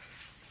music.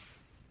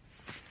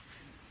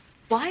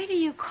 Why do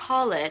you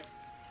call it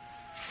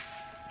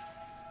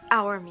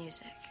our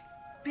music?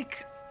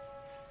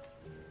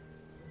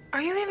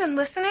 Are you even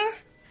listening?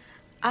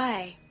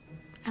 I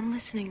am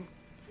listening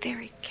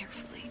very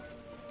carefully.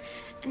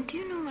 And do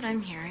you know what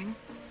I'm hearing?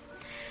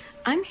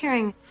 I'm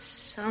hearing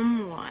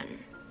someone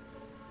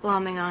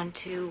glomming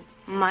onto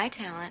my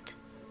talent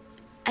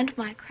and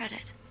my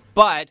credit.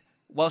 But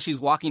while she's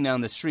walking down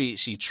the street,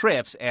 she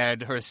trips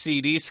and her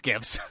CD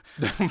skips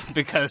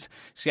because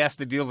she has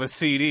to deal with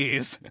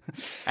CDs.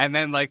 And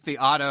then, the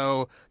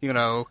auto,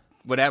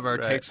 whatever,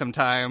 right. takes some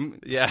time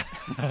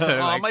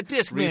to my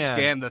disc rescan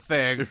man. the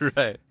thing.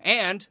 Right.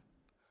 And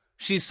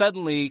she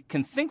suddenly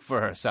can think for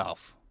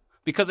herself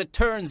because it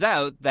turns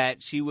out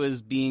that she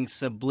was being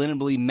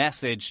subliminally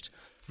messaged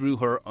through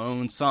her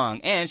own song.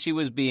 And she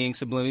was being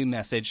subliminally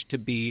messaged to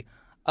be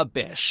a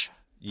bish.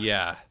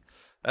 Yeah.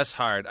 That's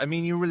hard. I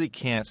mean, you really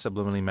can't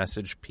subliminally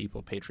message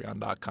people,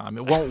 Patreon.com.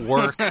 It won't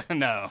work.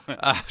 No.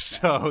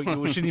 So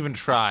you shouldn't even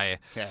try.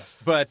 Yes.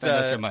 But, send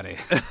us your money.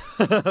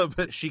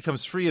 But she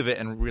comes free of it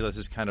and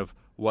realizes kind of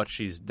what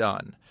she's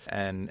done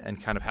and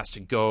kind of has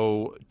to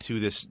go to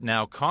this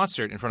now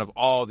concert in front of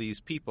all these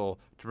people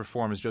to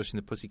perform as Josie and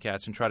the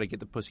Pussycats and try to get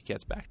the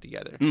Pussycats back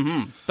together.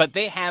 Mm-hmm. But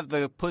they have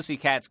the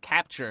Pussycats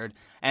captured,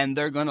 and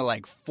they're going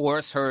to,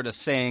 force her to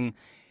sing.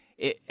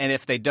 And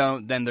if they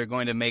don't, then they're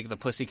going to make the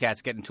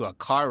Pussycats get into a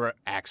car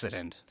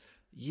accident.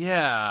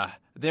 Yeah.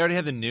 They already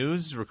have the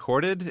news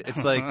recorded.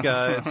 It's like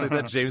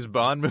that James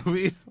Bond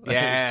movie.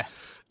 Yeah.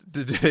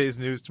 Today's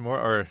news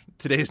tomorrow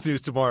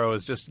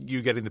is just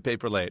you getting the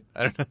paper late.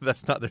 I don't know.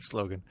 That's not their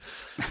slogan.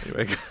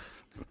 Anyway.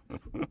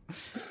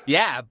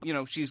 Yeah.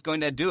 She's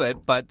going to do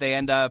it, but they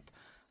end up,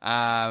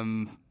 I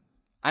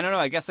don't know.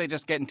 I guess they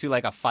just get into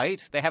a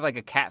fight. They have a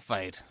cat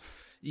fight.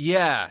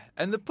 Yeah.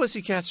 And the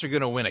Pussycats are going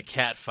to win a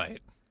cat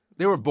fight.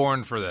 They were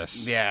born for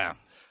this. Yeah.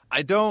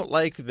 I don't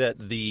like that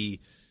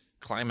the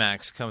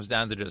climax comes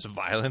down to just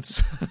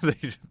violence.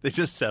 They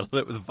just settle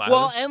it with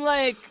violence. Well,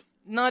 and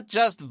not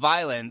just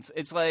violence.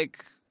 It's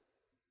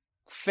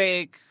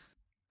fake.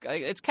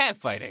 It's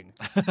catfighting.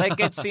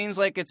 It seems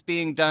like it's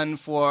being done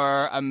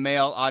for a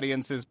male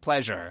audience's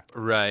pleasure.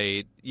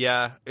 Right.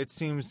 Yeah. It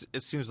seems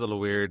a little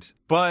weird.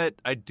 But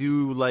I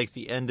do like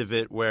the end of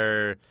it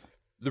where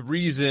the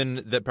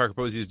reason that Parker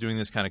Posey is doing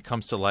this kind of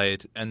comes to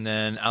light, and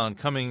then Alan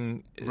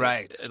Cumming,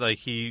 right?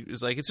 He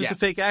is it's just a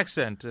fake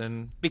accent,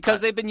 and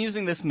because they've been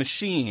using this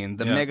machine,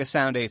 the Mega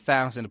Sound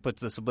 8000, to put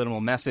the subliminal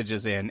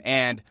messages in,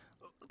 and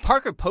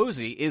Parker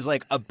Posey is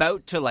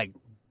about to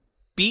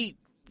beat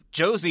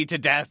Josie to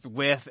death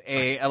with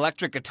a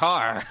electric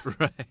guitar,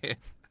 right?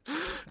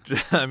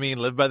 I mean,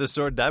 live by the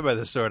sword, die by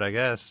the sword, I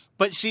guess.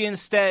 But she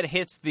instead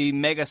hits the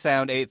Mega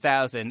Sound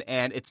 8000,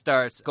 and it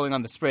starts going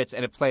on the spritz,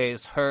 and it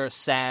plays her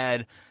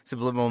sad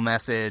subliminal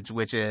message,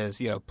 which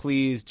is,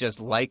 please just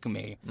like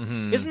me.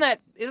 Mm-hmm.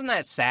 Isn't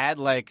that sad?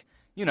 Like,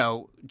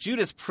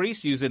 Judas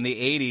Priest used in the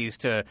 80s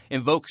to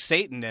invoke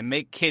Satan and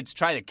make kids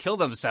try to kill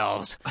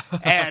themselves.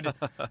 And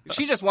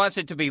she just wants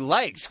it to be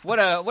liked. What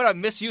a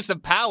misuse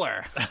of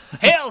power.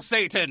 Hail,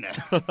 Satan!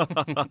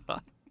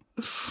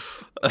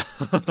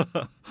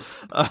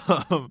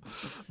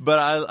 But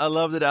I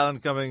love that Alan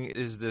Cumming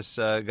is this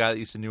guy that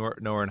used to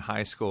know her in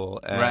high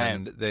school,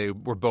 and they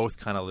were both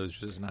kind of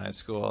losers in high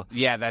school.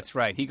 Yeah, that's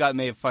right. He got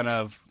made fun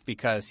of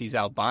because he's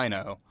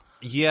albino.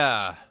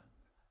 Yeah.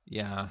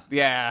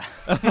 I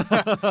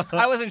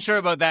wasn't sure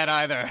about that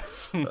either.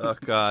 Oh,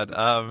 God.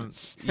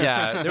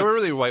 Yeah, they were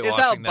really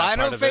whitewashing Is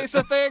albino face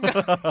a thing?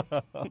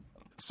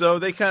 So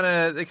they kind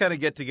of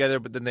get together,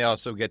 but then they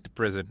also get to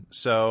prison.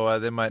 So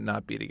they might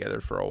not be together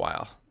for a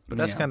while. But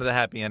that's kind of the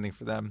happy ending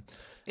for them.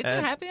 It's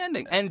a happy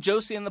ending. And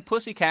Josie and the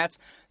Pussycats,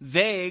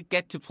 they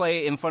get to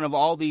play in front of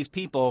all these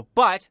people,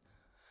 but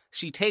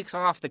she takes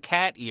off the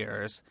cat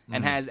ears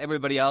and has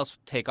everybody else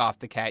take off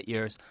the cat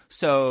ears.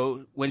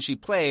 So when she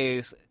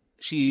plays,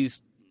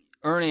 she's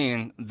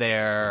earning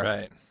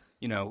their,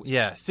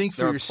 think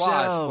for their yourselves.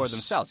 applause for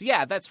themselves.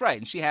 Yeah, that's right.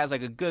 And she has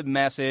like a good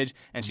message,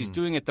 and she's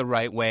doing it the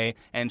right way,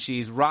 and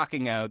she's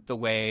rocking out the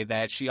way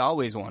that she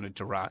always wanted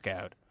to rock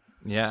out.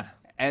 Yeah.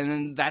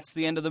 And that's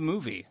the end of the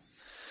movie.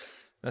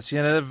 That's the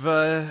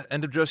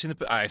end of Josie and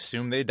the... I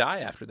assume they die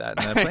after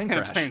that in a plane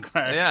crash.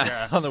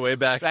 Yeah, on the way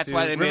back. That's to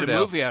why they Riverdale. made a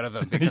movie out of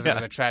them, because it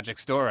was a tragic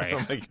story.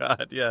 Oh my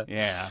God! Yeah.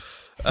 Yeah.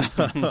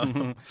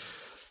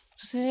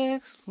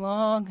 6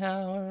 long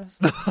hours.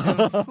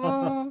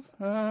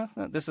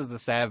 This is the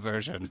sad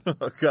version.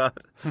 Oh God!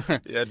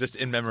 Yeah, just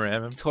in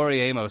memoriam.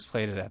 Tori Amos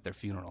played it at their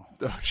funeral.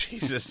 Oh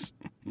Jesus!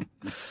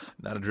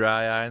 Not a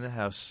dry eye in the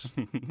house.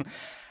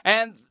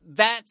 And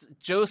that's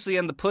Josie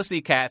and the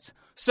Pussycats.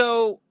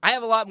 So I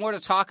have a lot more to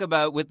talk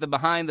about with the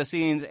behind the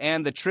scenes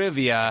and the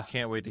trivia.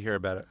 Can't wait to hear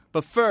about it.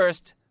 But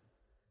first,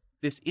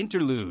 this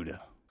interlude.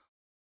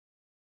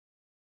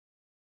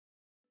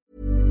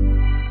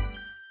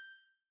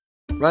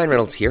 Ryan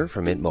Reynolds here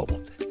from Mint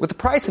Mobile. With the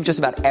price of just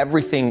about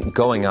everything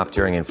going up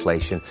during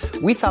inflation,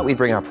 we thought we'd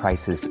bring our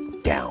prices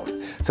down.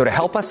 So to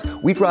help us,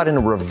 we brought in a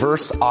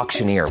reverse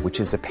auctioneer,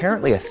 which is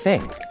apparently a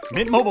thing.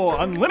 Mint Mobile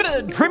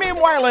Unlimited Premium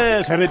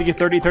Wireless. How to get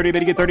 30, 30, bit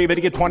to get 30, bit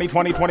to get 20,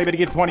 20, 20, bit to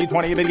get 20,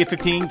 20, bit to get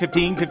 15,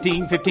 15,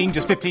 15, 15,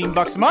 just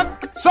 $15 a month?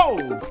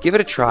 Sold! Give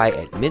it a try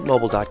at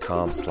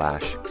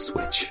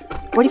mintmobile.com/switch.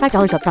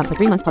 $45 up front for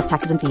 3 months plus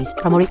taxes and fees.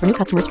 Promo rate for new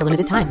customers for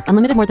limited time.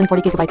 Unlimited more than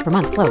 40 gigabytes per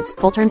month. Slows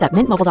full terms at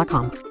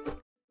mintmobile.com.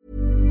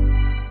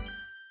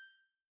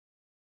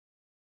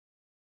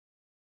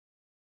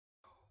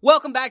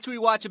 Welcome back to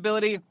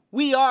Rewatchability.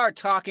 We are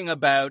talking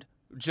about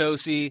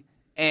Josie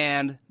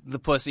and the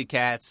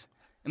Pussycats.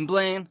 And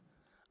Blaine,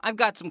 I've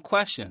got some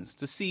questions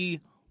to see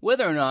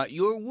whether or not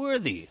you're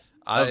worthy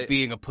of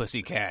being a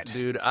pussycat.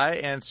 Dude,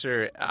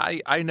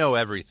 I know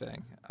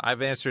everything.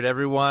 I've answered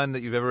every one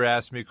that you've ever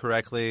asked me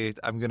correctly.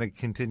 I'm going to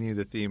continue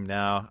the theme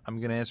now.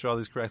 I'm going to answer all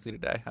these correctly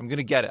today. I'm going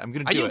to get it. I'm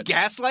going to do it. Are you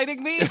gaslighting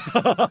me?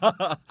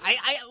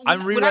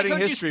 I'm rewriting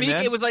when I history, you speak,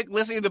 man. It was like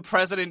listening to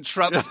President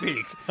Trump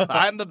speak.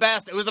 I'm the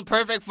best. It was a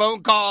perfect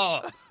phone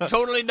call.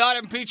 Totally not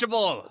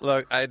impeachable.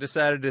 Look, I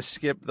decided to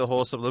skip the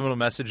whole subliminal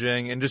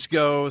messaging and just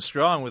go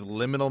strong with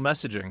liminal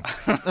messaging.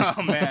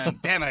 Oh, man.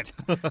 Damn it.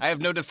 I have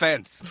no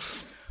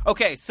defense.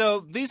 Okay,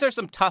 so these are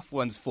some tough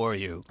ones for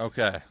you.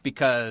 Okay.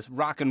 Because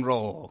rock and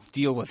roll,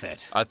 deal with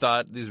it. I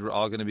thought these were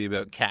all going to be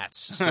about cats,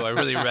 so I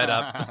really read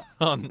up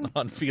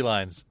on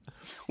felines.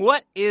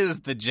 What is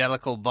the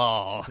Jellicle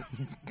Ball?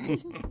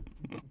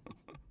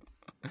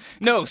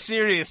 No,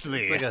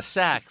 seriously. It's like a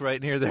sack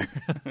right near there.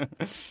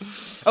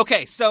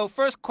 Okay, so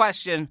first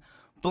question,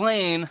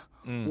 Blaine,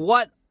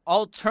 what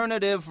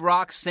alternative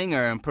rock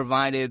singer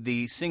provided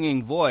the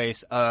singing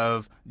voice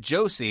of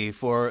Josie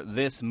for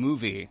this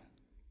movie?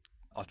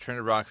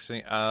 Alternative rock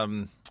sing.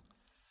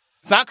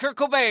 It's not Kurt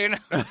Cobain.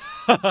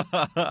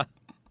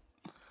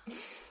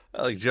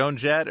 Like Joan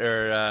Jett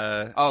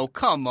or... oh,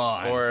 come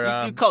on.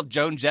 Or, you called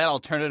Joan Jett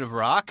alternative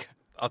rock?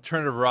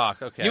 Alternative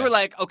rock, okay. You were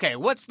like, okay,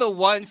 what's the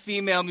one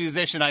female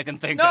musician I can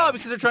think of? No,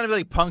 because they're trying to be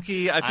like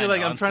punky. I feel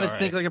like I'm trying to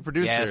think like a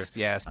producer.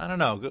 Yes. I don't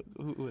know.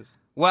 Who is?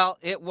 Well,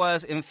 it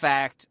was, in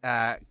fact,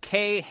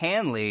 Kay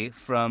Hanley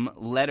from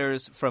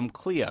Letters from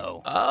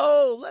Cleo.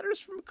 Oh, Letters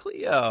from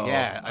Cleo.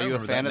 Yeah. Are you a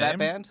fan of that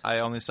band? I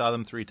only saw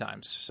them 3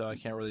 times, so I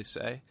can't really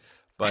say.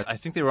 But I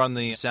think they were on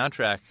the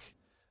soundtrack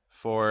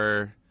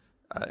for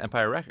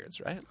Empire Records,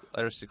 right?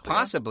 Letters to Cleo?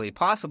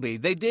 Possibly.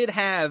 They did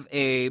have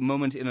a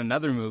moment in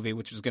another movie,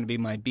 which was going to be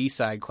my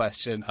B-side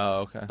question.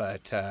 Oh, okay.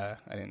 But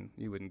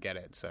you wouldn't get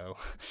it, so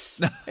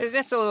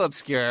that's a little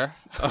obscure.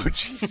 Oh,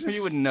 Jesus.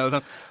 You wouldn't know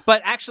them.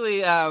 But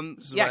actually,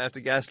 this is why I have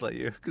to gaslight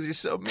you, because you're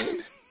so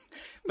mean.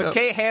 But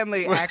Kay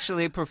Hanley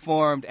actually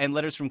performed, and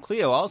Letters from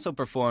Cleo also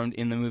performed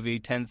in the movie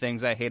 10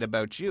 Things I Hate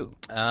About You.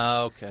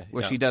 Oh, okay.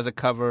 Where she does a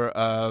cover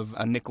of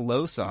a Nick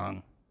Lowe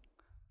song.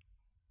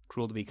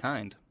 Cruel to Be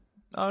Kind.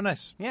 Oh,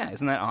 nice. Yeah,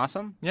 isn't that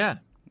awesome? Yeah.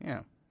 Yeah.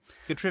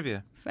 Good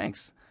trivia.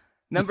 Thanks.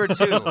 Number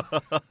 2.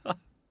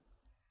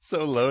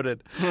 So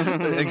loaded.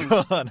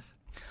 Go on.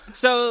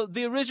 So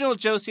the original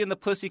Josie and the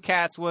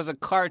Pussycats was a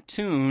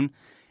cartoon.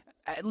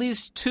 At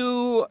least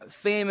 2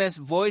 famous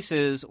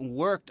voices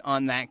worked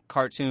on that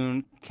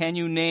cartoon. Can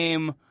you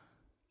name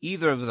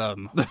either of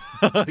them?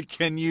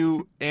 Can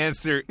you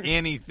answer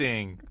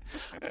anything?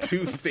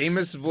 2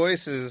 famous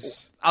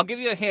voices. I'll give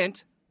you a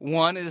hint.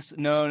 One is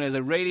known as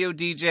a radio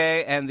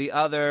DJ, and the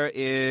other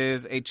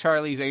is a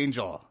Charlie's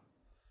Angel.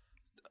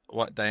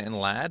 What, Diane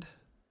Ladd?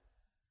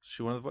 Is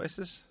she one of the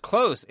voices?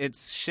 Close.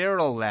 It's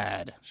Cheryl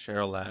Ladd.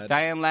 Cheryl Ladd.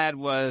 Diane Ladd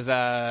was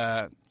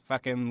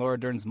fucking Laura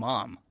Dern's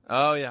mom.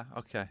 Oh, yeah.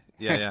 Okay.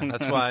 Yeah.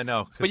 That's why I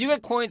know. But you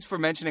get points for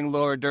mentioning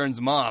Laura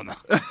Dern's mom.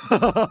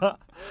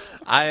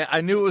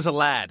 I knew it was a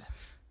lad.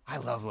 I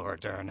love Laura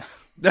Dern.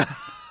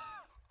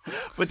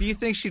 But do you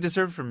think she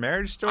deserved for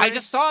Marriage Story? I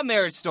just saw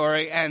Marriage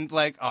Story and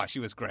she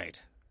was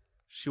great.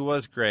 She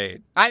was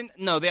great.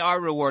 No, they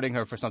are rewarding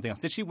her for something else.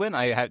 Did she win?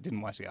 I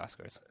didn't watch the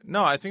Oscars.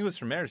 No, I think it was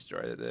for Marriage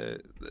Story.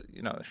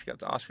 She got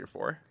the Oscar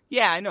for.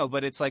 Yeah, I know,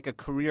 but it's like a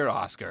career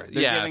Oscar.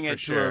 They're giving it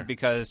to her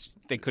because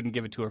they couldn't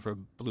give it to her for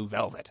Blue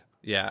Velvet.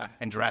 Yeah.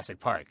 And Jurassic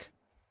Park.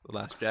 The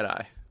Last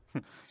Jedi.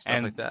 Stuff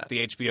and like that.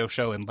 The HBO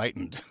show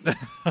Enlightened.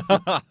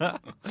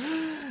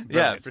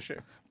 Yeah, for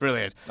sure.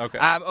 Brilliant. Okay.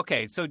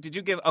 Okay, so did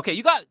you give... Okay,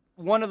 you got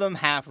one of them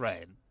half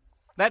right.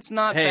 That's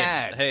not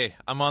bad. Hey,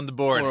 I'm on the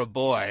board. For a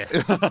boy.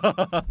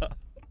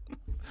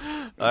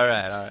 All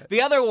right.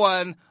 The other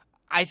one,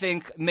 I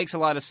think, makes a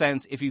lot of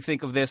sense if you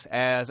think of this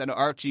as an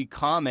Archie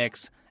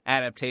Comics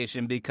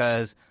adaptation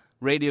because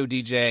radio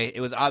DJ,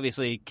 it was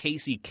obviously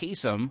Casey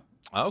Kasem.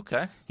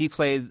 Okay. He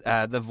played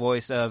the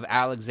voice of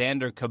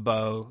Alexander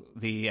Cabot,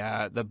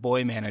 the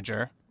boy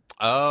manager.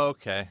 Oh,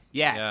 okay.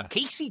 Yeah.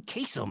 Casey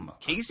Kasem.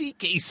 Casey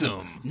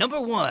Kasem.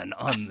 Number 1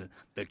 on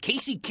the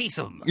Casey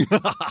Kasem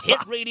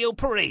Hit Radio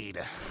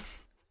Parade.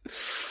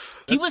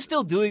 He was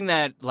still doing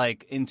that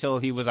until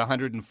he was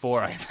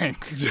 104, I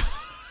think.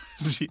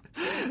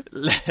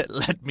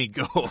 Let me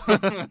go.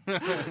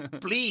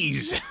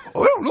 Please.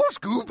 Oh, no,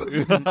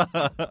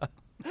 Scoob.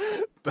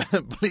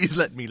 Please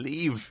let me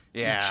leave.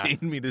 Yeah. You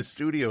chained me to the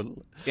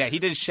studio. Yeah, he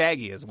did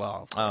Shaggy as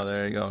well. Oh,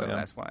 there you go. So yeah.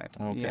 that's why.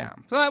 Okay. Yeah.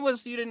 So that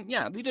was, you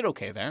did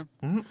okay there.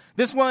 Mm-hmm.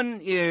 This one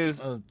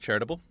is...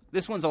 charitable?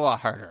 This one's a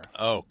lot harder.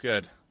 Oh,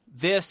 good.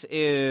 This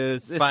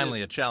is...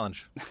 Finally, a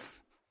challenge.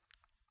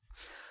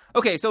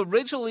 Okay, so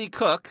Rachel Lee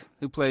Cook,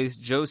 who plays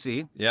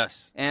Josie,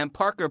 yes, and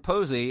Parker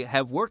Posey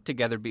have worked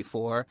together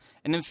before,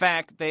 and in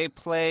fact, they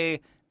play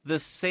the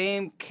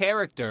same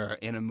character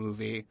in a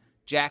movie,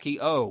 Jackie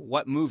O.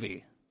 What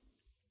movie?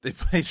 They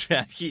play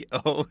Jackie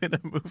O in a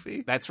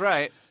movie? That's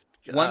right.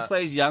 One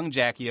plays young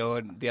Jackie O,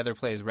 and the other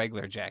plays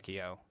regular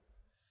Jackie O.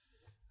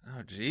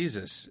 Oh,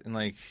 Jesus. And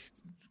I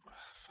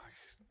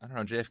don't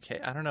know,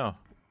 JFK? I don't know.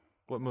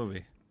 What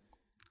movie?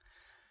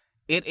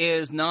 It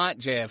is not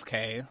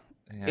JFK.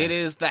 Yeah. It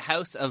is The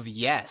House of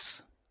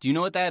Yes. Do you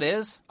know what that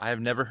is? I have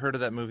never heard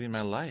of that movie in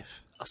my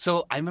life.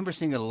 So I remember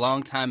seeing it a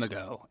long time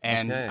ago,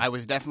 and I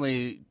was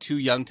definitely too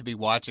young to be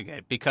watching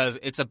it because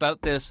it's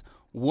about this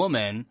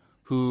woman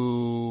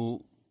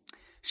who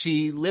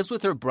she lives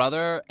with her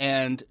brother,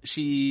 and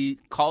she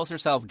calls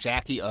herself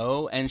Jackie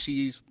O, and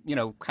she's,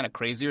 kind of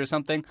crazy or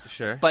something.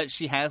 Sure. But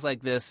she has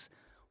this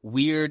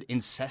weird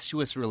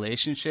incestuous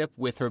relationship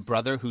with her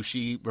brother who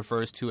she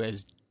refers to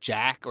as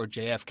Jack or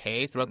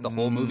JFK throughout the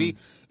whole movie.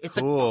 It's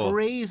a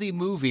crazy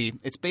movie.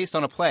 It's based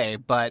on a play,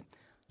 but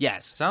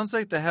yes. Sounds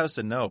like The House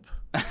of Nope.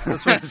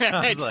 That's what it sounds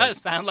like. It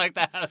does sound like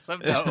The House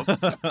of Nope.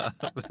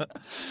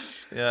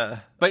 Yeah.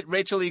 But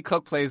Rachel Lee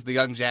Cook plays the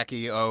young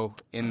Jackie O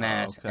in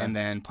that. Okay. And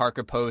then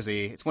Parker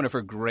Posey, it's one of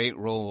her great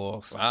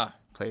roles. Wow.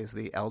 Plays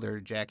the elder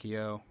Jackie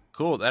O.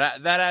 Cool.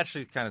 That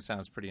actually kind of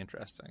sounds pretty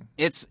interesting.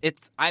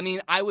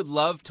 I would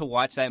love to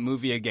watch that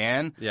movie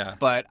again. Yeah.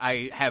 But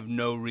I have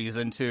no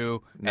reason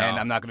to, No. and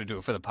I'm not going to do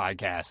it for the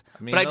podcast.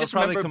 I mean, but I it'll just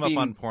probably remember come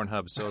up on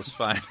Pornhub, so it's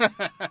fine.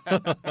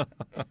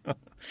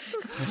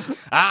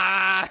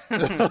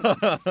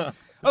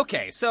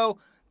 Okay, so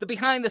the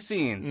behind the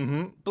scenes.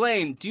 Mm-hmm.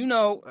 Blaine, do you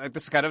know,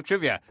 this is kind of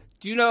trivia,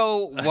 do you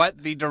know what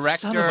the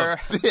director Son of a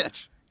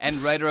bitch.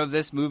 and writer of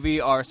this movie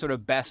are sort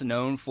of best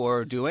known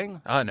for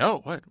doing?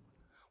 No. What?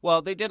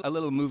 Well, they did a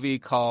little movie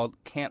called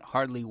Can't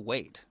Hardly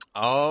Wait.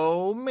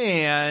 Oh,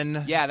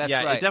 man. Yeah, that's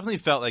right. It definitely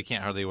felt like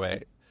Can't Hardly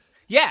Wait.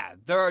 Yeah,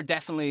 there are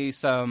definitely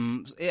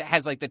some, it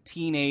has the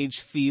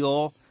teenage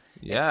feel.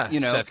 Yeah,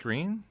 Seth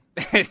Green?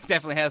 It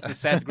definitely has the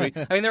Seth Green.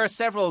 I mean, there are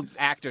several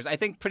actors. I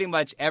think pretty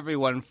much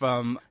everyone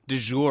from Du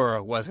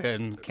Jour was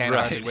in Can't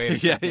Hardly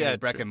Wait. Yeah.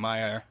 Breckin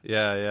Meyer.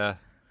 Yeah.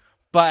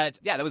 But,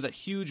 yeah, that was a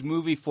huge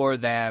movie for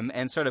them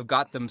and sort of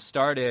got them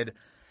started.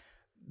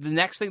 The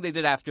next thing they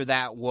did after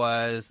that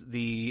was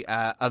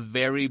a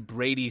Very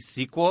Brady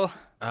sequel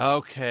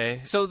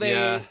Okay. So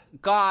they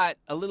got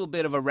a little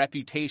bit of a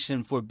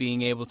reputation for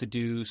being able to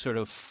do sort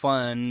of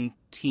fun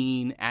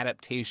teen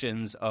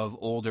adaptations of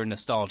older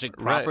nostalgic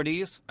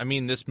properties. Right. I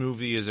mean, this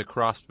movie is a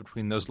cross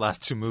between those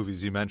last two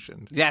movies you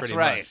mentioned. That's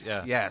right.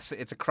 Yeah. Yes,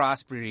 it's a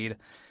crossbreed.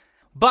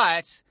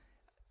 But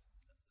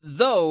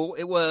though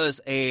it was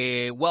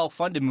a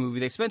well-funded movie,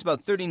 they spent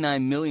about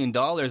 $39 million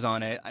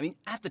on it. I mean,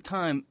 at the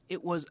time,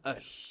 it was a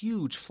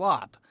huge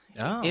flop.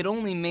 Oh. It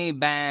only made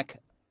back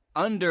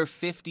under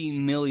 $50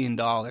 million.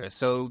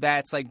 So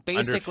that's like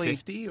basically... Under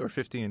 50 or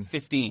 15?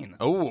 15.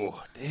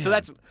 Oh, damn. So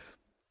that's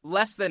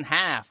less than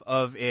half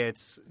of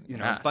its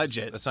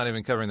budget. That's not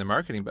even covering the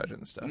marketing budget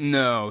and stuff.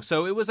 No.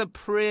 So it was a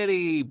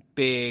pretty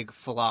big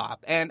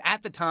flop. And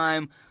at the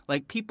time,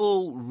 like,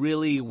 people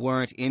really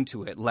weren't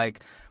into it.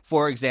 Like,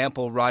 for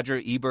example,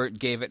 Roger Ebert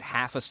gave it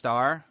half a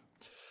star.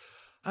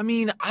 I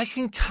mean, I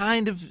can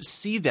kind of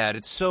see that.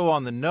 It's so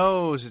on the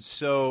nose.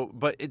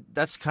 But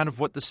that's kind of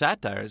what the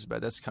satire is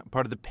about. That's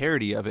part of the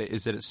parody of it,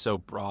 is that it's so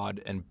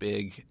broad and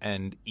big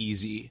and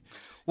easy.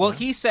 Well,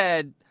 he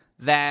said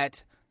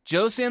that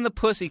Josie and the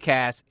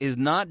Pussycats is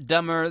not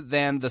dumber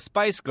than the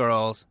Spice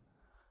Girls,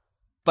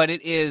 but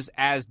it is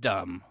as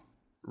dumb.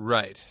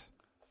 Right.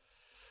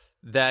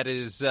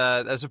 That's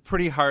a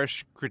pretty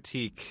harsh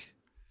critique.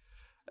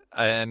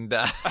 And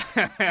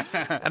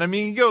and I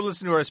mean, you go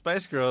listen to our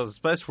Spice Girls,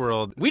 Spice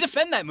World. We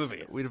defend that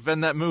movie.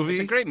 It's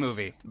a great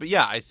movie. But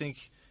yeah, I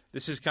think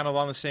this is kind of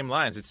along the same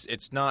lines.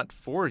 It's not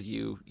for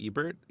you,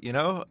 Ebert. You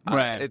know,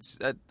 right?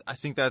 I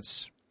think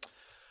that's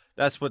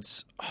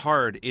what's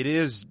hard. It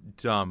is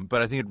dumb,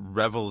 but I think it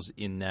revels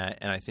in that,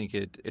 and I think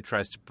it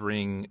tries to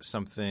bring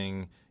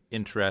something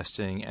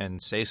interesting and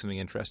say something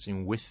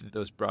interesting with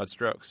those broad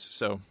strokes.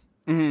 So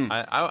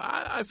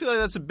I feel like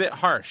that's a bit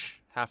harsh.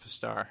 Half a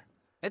star.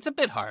 It's a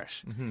bit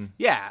harsh. Mm-hmm.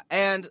 Yeah,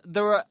 and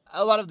there were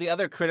a lot of the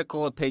other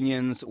critical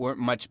opinions weren't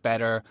much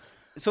better.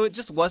 So it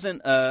just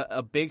wasn't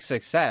a big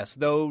success,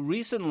 though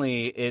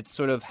recently it's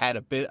sort of had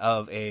a bit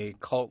of a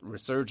cult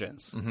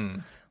resurgence. Mm-hmm.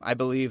 I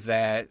believe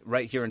that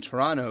right here in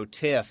Toronto,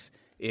 TIFF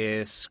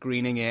is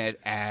screening it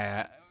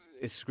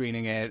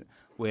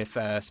with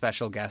a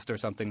special guest or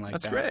something like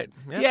that. That's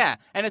great. Yeah,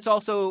 and it's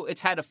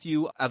had a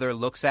few other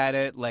looks at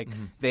it. Like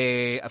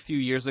a few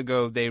years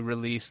ago, they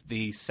released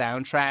the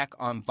soundtrack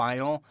on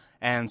vinyl,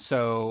 and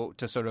so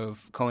to sort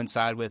of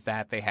coincide with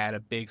that, they had a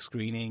big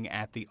screening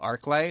at the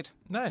ArcLight.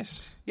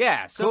 Nice.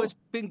 Yeah, so cool. It's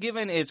been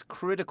given its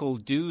critical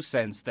due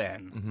since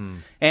then. Mm-hmm.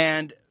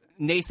 And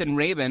Nathan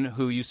Rabin,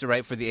 who used to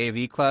write for the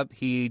AV Club,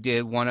 he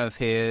did one of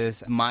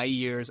his My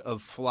Years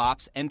of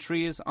Flops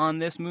entries on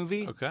this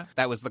movie. Okay.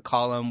 That was the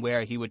column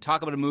where he would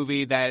talk about a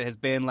movie that has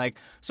been like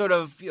sort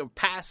of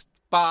passed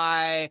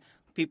by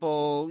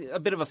people, a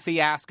bit of a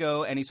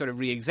fiasco, and he sort of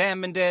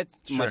re-examined it,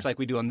 much like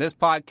we do on this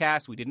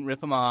podcast. We didn't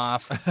rip him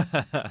off.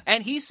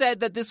 And he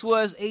said that this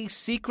was a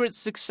secret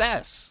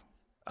success.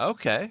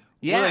 Okay.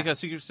 Yeah. Really, like a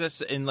secret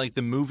success in like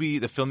the movie,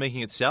 the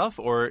filmmaking itself,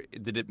 or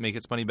did it make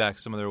its money back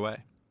some other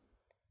way?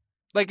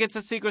 Like, it's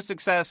a secret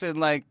success in,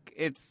 like,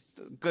 it's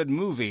a good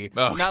movie.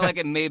 Oh. Not like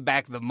it made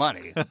back the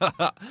money.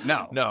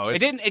 No. It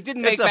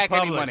didn't make back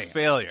any money. It's a public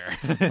failure.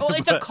 Well,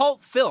 it's a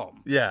cult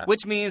film. Yeah.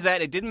 Which means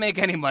that it didn't make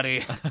any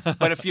money,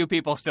 but a few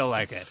people still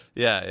like it.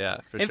 Yeah,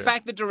 for sure. In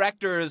fact, the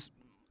directors...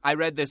 I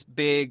read this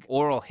big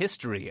oral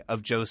history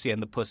of Josie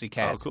and the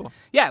Pussycats. Oh, cool.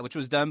 Yeah, which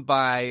was done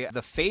by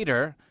The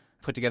Fader,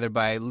 put together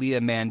by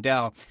Leah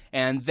Mandel.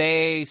 And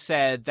they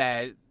said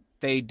that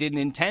they didn't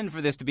intend for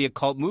this to be a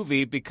cult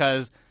movie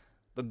because...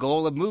 the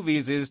goal of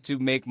movies is to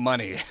make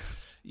money.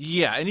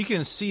 Yeah, and you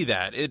can see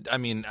that. I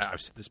mean, I've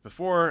said this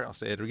before. I'll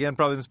say it again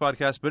probably in this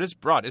podcast, but it's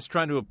broad. It's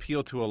trying to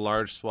appeal to a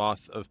large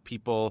swath of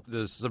people.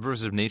 The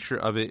subversive nature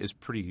of it is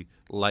pretty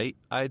light,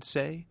 I'd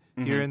say,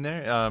 here and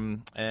there.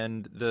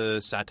 And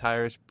the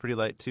satire is pretty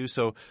light, too.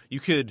 So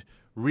you could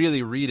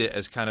really read it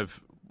as kind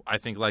of, I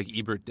think, like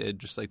Ebert did,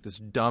 just like this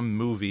dumb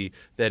movie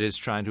that is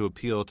trying to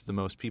appeal to the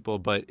most people.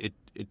 But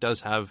it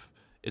does have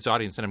its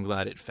audience, and I'm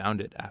glad it found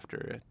it after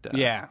it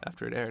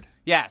aired.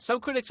 Yeah, some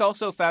critics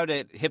also found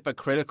it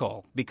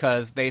hypocritical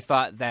because they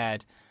thought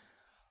that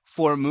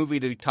for a movie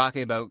to be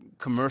talking about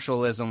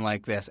commercialism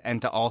like this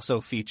and to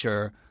also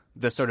feature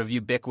the sort of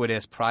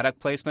ubiquitous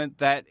product placement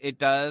that it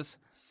does,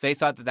 they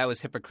thought that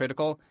was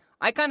hypocritical.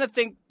 I kind of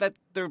think that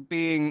they're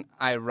being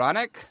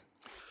ironic.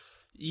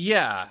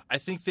 Yeah, I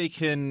think they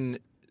can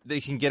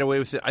get away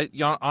with it. I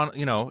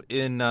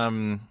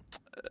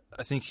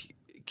think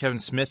Kevin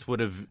Smith would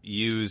have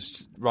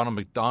used Ronald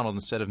McDonald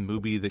instead of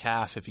Mooby the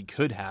calf if he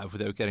could have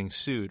without getting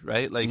sued,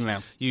 right? Like,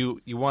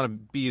 you want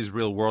to be as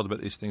real world about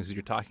these things as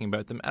you're talking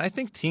about them. And I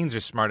think teens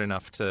are smart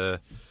enough to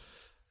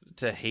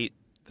hate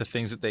the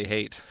things that they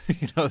hate.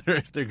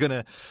 They're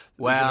gonna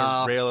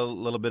rail a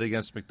little bit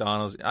against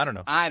McDonald's. I don't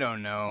know. I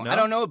don't know. No? I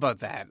don't know about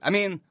that. I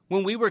mean,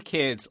 when we were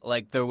kids,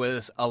 like, there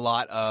was a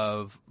lot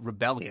of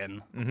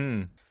rebellion.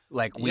 Mm-hmm.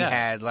 Like, we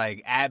had,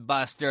 like,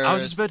 Adbusters. I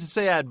was just about to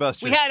say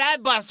Adbusters. We had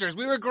Adbusters.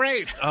 We were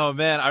great. Oh,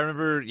 man. I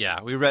remember,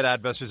 we read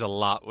Adbusters a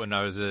lot when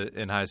I was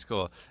in high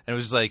school. And it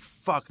was like,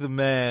 fuck the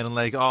man. And,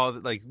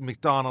 like,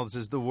 McDonald's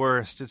is the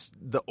worst. It's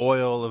the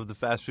oil of the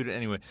fast food.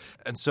 Anyway.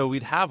 And so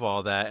we'd have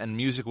all that. And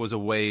music was a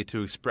way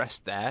to express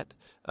that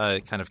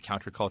kind of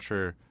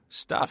counterculture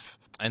stuff.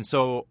 And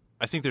so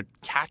I think they're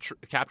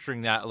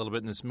capturing that a little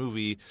bit in this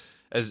movie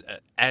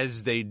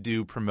as they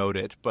do promote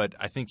it, but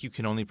I think you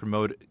can only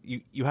promote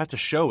it. You have to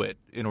show it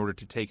in order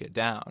to take it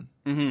down,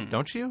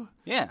 don't you?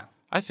 Yeah,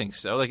 I think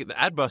so. Like the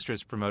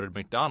Adbusters promoted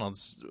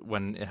McDonald's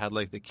when it had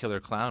like the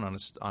killer clown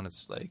on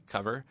its like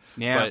cover.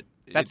 Yeah, but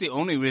that's the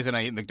only reason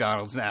I eat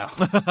McDonald's now.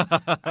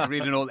 I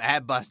read an old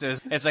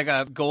Adbusters. It's like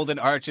a golden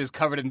arches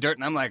covered in dirt,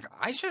 and I'm like,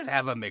 I should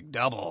have a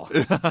McDouble.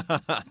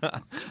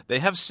 They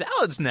have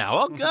salads now.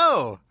 I'll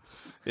go.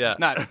 Yeah.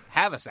 Not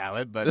have a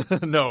salad, but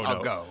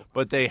I'll go.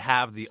 But they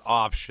have the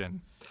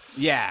option.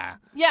 Yeah.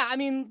 Yeah, I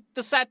mean,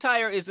 the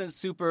satire isn't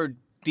super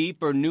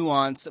deep or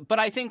nuanced, but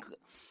I think,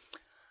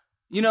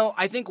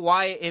 I think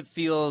why it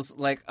feels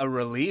like a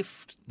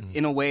relief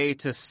in a way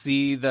to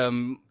see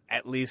them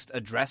at least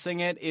addressing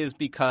it is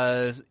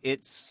because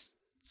it's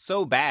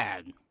so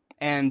bad.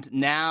 And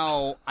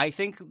now I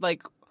think,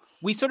 like,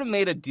 we sort of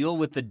made a deal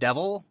with the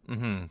devil.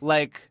 Mm-hmm.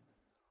 Like,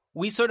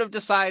 we sort of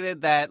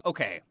decided that,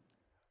 okay,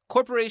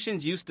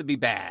 corporations used to be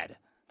bad.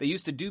 They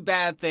used to do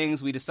bad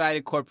things. We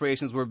decided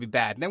corporations would be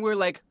bad. And then we were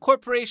like,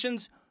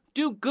 corporations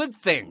do good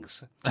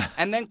things.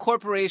 And then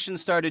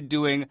corporations started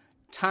doing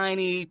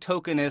tiny,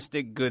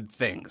 tokenistic good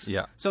things.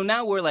 Yeah. So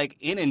now we're like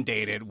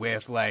inundated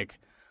with like,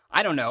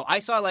 I don't know. I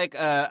saw like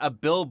a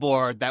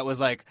billboard that was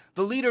like,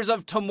 the leaders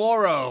of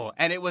tomorrow.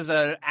 And it was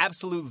an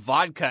Absolute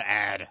vodka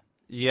ad.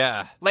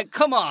 Yeah. Like,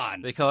 come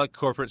on. They call it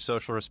corporate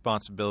social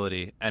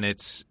responsibility, and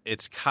it's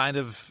kind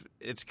of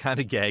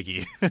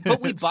gaggy. But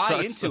we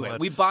buy into it.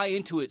 We buy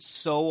into it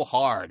so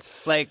hard.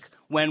 Like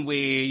when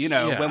we,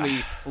 when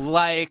we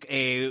like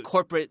a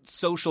corporate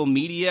social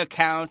media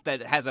account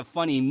that has a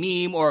funny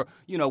meme, or,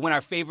 when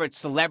our favorite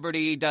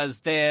celebrity does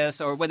this,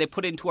 or when they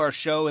put it into our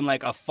show in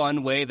like a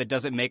fun way that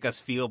doesn't make us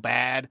feel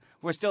bad,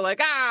 we're still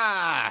like,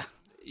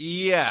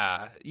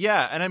 Yeah.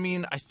 Yeah. And I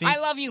mean, I think I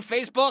love you,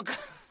 Facebook.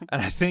 And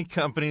I think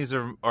companies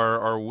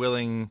are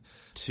willing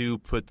to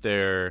put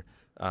their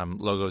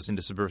logos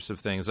into subversive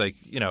things, like,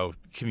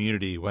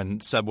 Community, when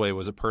Subway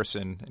was a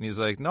person. And he's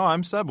like, no,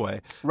 I'm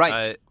Subway.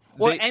 Right.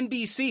 Or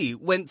NBC,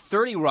 when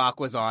 30 Rock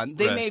was on,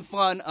 they made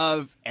fun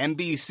of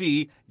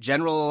NBC,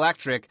 General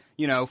Electric,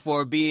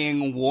 for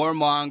being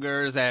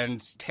warmongers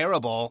and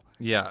terrible.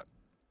 Yeah.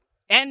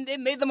 And it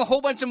made them a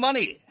whole bunch of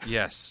money.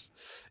 Yes.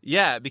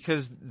 Yeah,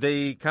 because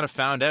they kind of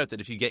found out that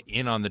if you get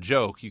in on the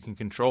joke, you can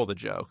control the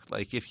joke.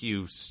 Like, if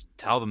you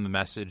tell them the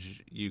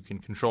message, you can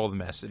control the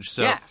message.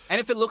 So, yeah,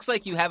 and if it looks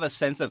like you have a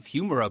sense of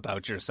humor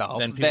about yourself,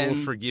 then people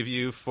will forgive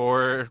you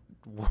for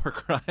war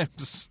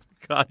crimes.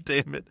 God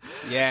damn it.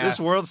 Yeah. This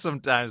world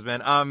sometimes,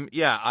 man.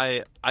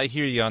 I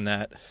hear you on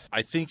that.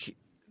 I think,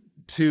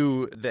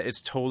 too, that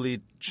it's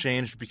totally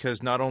changed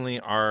because not only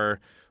are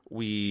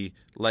we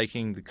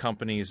liking the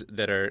companies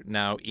that are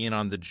now in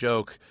on the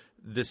joke,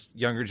 this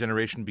younger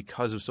generation,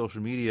 because of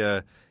social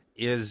media,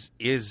 is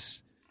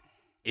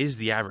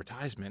the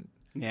advertisement.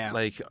 Yeah.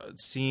 Like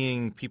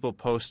seeing people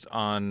post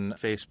on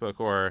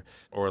Facebook or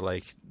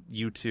like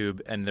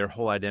YouTube, and their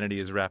whole identity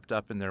is wrapped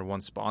up in their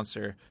one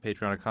sponsor,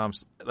 Patreon.com.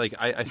 Like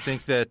I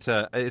think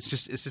that it's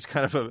just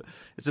kind of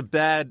a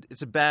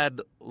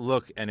bad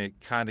look, and it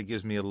kind of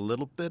gives me a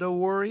little bit of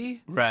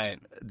worry. Right.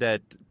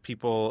 That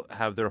people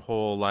have their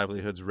whole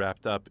livelihoods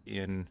wrapped up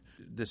in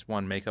this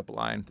one makeup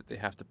line that they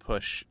have to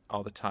push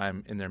all the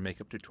time in their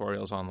makeup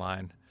tutorials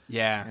online.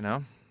 Yeah.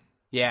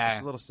 Yeah.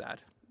 It's a little sad.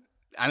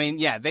 I mean,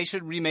 yeah, they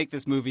should remake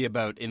this movie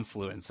about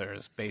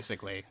influencers,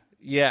 basically.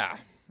 Yeah.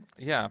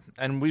 Yeah.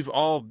 And we've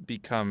all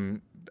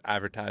become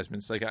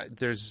advertisements. Like,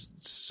 there's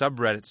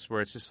subreddits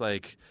where it's just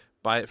like,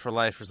 buy it for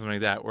life or something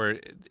like that, where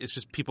it's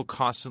just people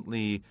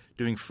constantly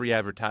doing free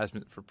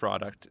advertisement for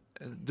product.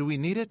 Do we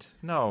need it?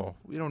 No,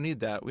 we don't need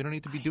that. We don't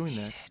need to be doing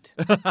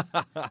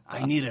that.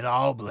 I need it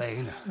all,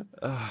 Blaine.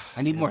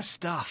 I need more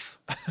stuff.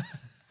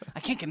 I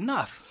can't get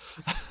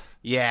enough.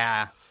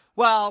 Yeah.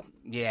 Well,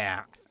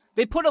 yeah.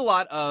 They put a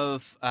lot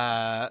of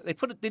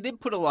they did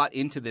put a lot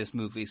into this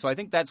movie, so I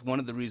think that's one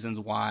of the reasons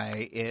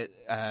why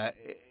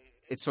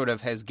it sort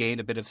of has gained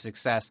a bit of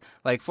success.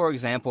 Like, for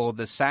example,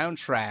 the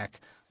soundtrack,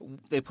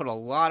 they put a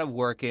lot of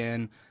work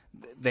in.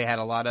 They had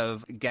a lot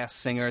of guest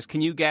singers.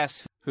 Can you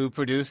guess who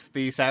produced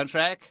the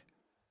soundtrack?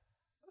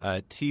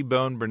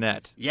 T-Bone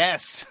Burnett.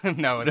 Yes.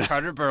 No, it's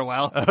Carter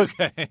Burwell.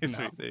 Okay. No.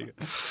 Sweet. There you go.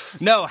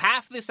 No,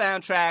 half the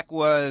soundtrack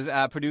was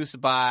produced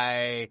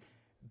by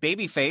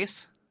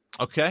Babyface.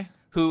 Okay.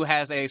 Who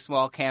has a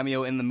small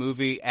cameo in the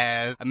movie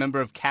as a member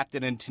of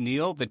Captain and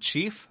Tennille, the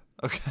chief.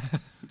 Okay.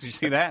 Did you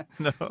see that?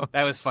 No.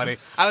 That was funny.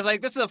 I was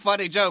like, this is a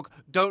funny joke.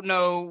 Don't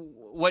know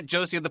what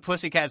Josie and the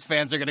Pussycats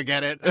fans are going to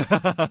get it.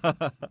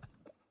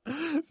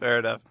 Fair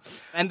enough.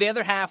 And the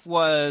other half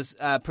was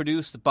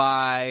produced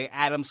by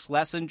Adam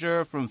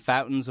Schlesinger from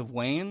Fountains of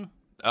Wayne.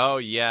 Oh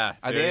yeah,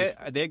 Are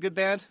they a good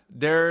band?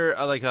 They're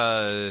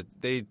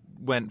they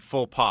went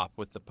full pop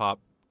with the pop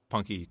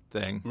punky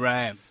thing.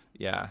 Right.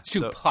 Yeah.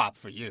 Too pop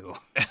for you.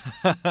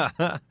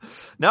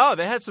 No,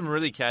 they had some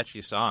really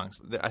catchy songs.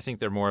 I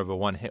think they're more of a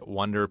one-hit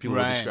wonder. People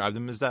would describe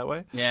them as that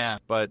way. Yeah.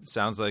 But it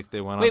sounds like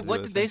they went on. Wait,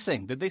 what did they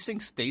sing? Did they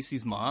sing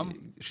Stacy's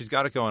Mom? She's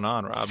got it going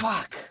on, Rob.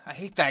 Fuck. I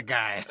hate that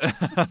guy.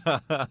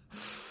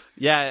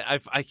 Yeah,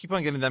 I keep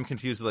on getting them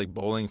confused with like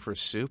Bowling for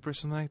Soup or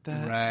something like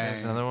that. Right.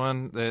 That's another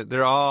one.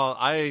 They're all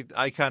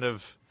I kind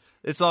of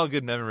it's all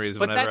good memories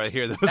whenever I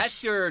hear those.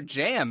 That's your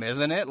jam,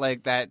 isn't it?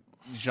 Like that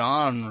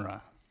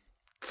genre.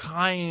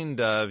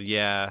 Kind of,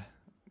 yeah.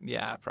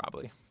 Yeah,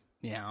 probably.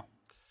 Yeah.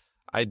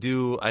 I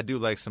do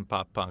like some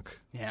pop punk.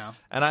 Yeah.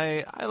 And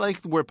I like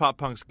where pop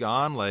punk's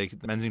gone, like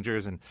the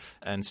Menzingers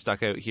and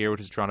Stuck Out Here, which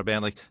is a Toronto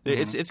band. Like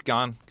it's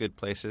gone good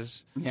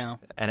places. Yeah.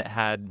 And it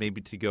had maybe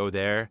to go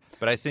there.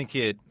 But I think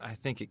it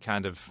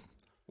kind of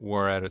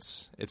wore out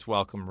its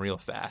welcome real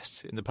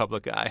fast in the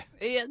public eye.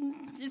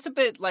 It's a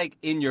bit like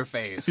in your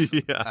face.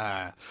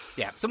 Yeah.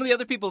 Yeah. Some of the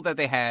other people that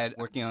they had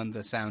working on the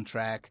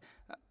soundtrack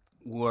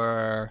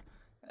were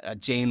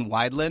Jane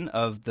Wiedlin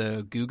of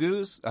the Goo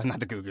Goos.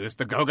 Not the Goo Goos,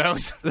 the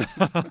Go-Go's.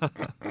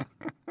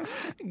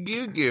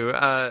 Goo Goo.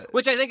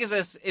 Which I think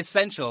is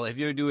essential if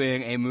you're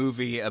doing a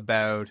movie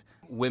about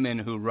women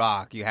who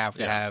rock. You have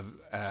to have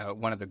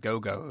one of the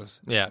Go-Go's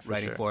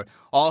writing for it.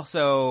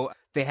 Also,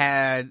 they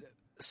had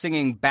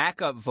singing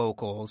backup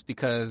vocals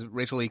because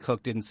Rachel E.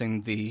 Cook didn't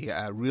sing the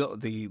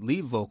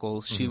lead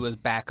vocals. She was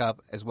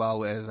backup as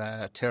well as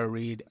Tara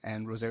Reid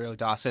and Rosario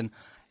Dawson,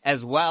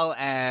 as well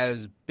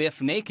as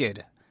Biff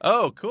Naked.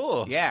 Oh,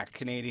 cool. Yeah,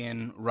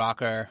 Canadian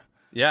rocker.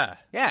 Yeah.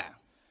 Yeah.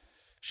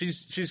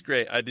 She's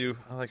great. I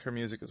like her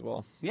music as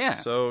well. Yeah.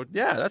 So,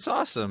 yeah, that's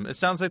awesome. It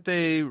sounds like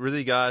they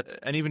really got,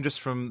 and even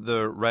just from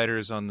the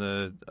writers on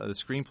the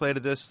screenplay to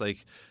this,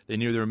 like they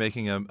knew they were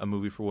making a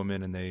movie for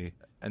women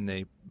and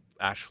they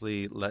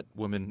actually let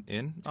women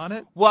in on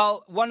it.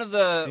 Well,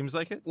 seems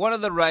like it. One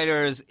of the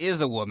writers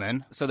is a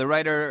woman. So the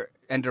writer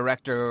and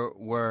director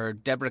were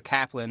Deborah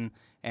Kaplan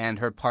and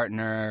her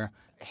partner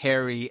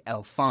Harry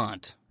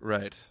Elfont.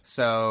 Right.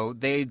 So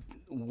they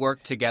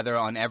worked together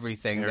on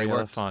everything. Harry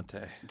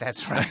Elefante.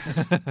 That's right.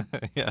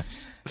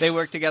 Yes. They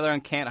worked together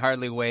on Can't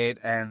Hardly Wait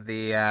and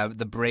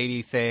the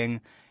Brady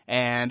thing,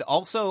 and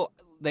also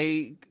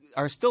they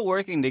are still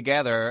working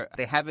together.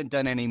 They haven't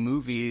done any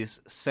movies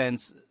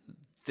since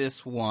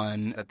this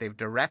one that they've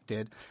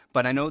directed,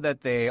 but I know that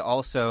they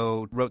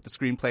also wrote the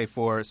screenplay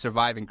for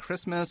Surviving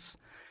Christmas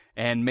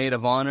and Maid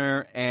of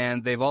Honor,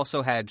 and they've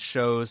also had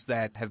shows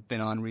that have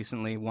been on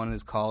recently. One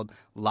is called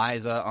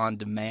Liza on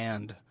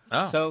Demand.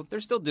 Oh. So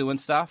they're still doing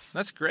stuff.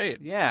 That's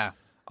great. Yeah.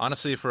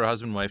 Honestly, for a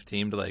husband-wife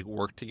team to like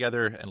work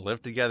together and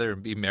live together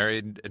and be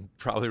married and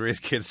probably raise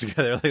kids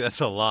together, like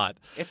that's a lot.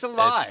 It's a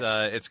lot.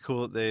 It's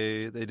cool that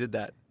they did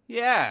that.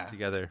 Yeah.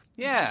 Together.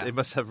 Yeah. They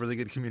must have really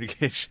good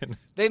communication.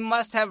 They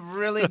must have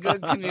really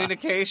good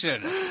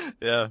communication.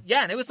 Yeah.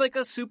 Yeah, and it was like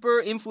a super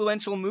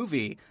influential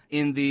movie.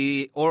 In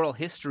the oral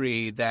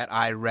history that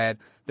I read,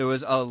 there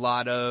was a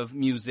lot of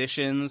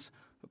musicians,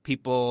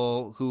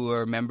 people who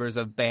are members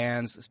of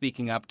bands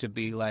speaking up to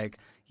be like,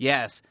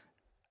 yes,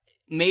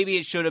 maybe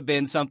it should have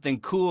been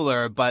something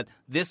cooler, but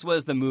this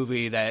was the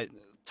movie that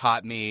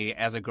taught me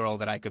as a girl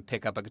that I could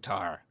pick up a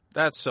guitar.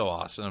 That's so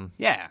awesome.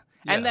 Yeah.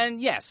 And then,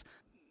 yes,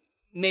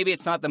 maybe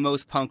it's not the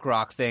most punk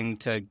rock thing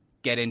to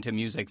get into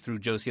music through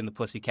Josie and the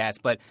Pussycats,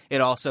 but it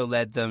also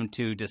led them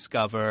to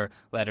discover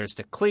Letters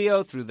to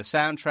Cleo through the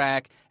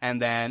soundtrack and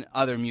then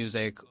other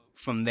music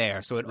from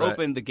there. So it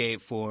opened the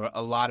gate for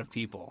a lot of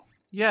people.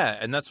 Yeah,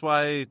 and that's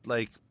why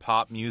like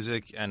pop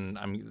music and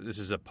this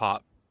is a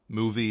pop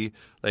movie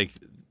like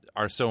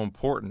are so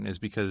important is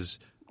because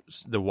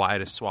the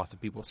widest swath of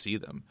people see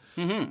them.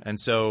 Mm-hmm. And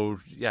so,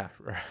 yeah,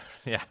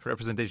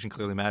 representation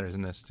clearly matters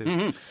in this too.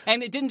 Mm-hmm.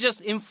 And it didn't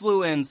just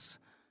influence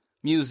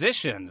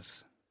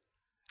musicians.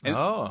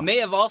 It may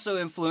have also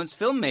influenced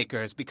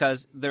filmmakers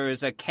because there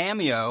is a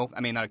cameo.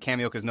 I mean, not a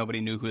cameo because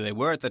nobody knew who they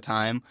were at the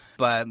time,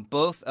 but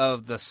both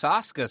of the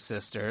Soska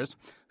sisters,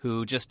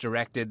 who just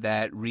directed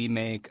that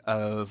remake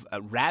of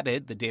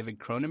Rabid, the David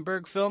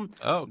Cronenberg film,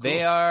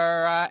 they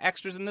are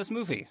extras in this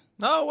movie.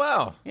 Oh,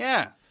 wow.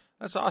 Yeah.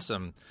 That's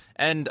awesome.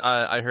 And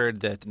I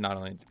heard that not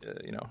only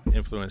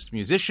influenced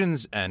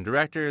musicians and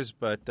directors,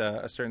 but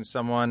a certain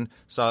someone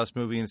saw this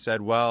movie and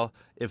said, well,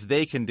 if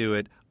they can do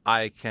it,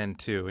 I can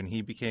too. And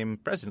he became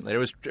president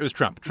later. It was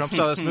Trump. Trump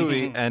saw this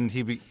movie and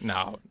he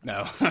No.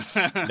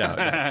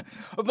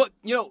 But,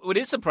 what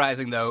is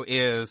surprising, though,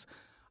 is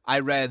I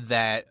read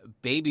that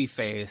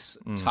Babyface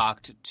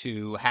talked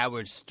to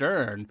Howard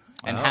Stern,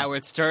 and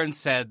Howard Stern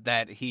said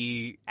that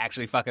he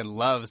actually fucking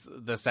loves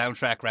the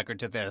soundtrack record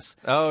to this.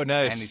 Oh,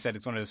 nice. And he said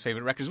it's one of his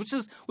favorite records, which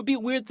would be a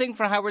weird thing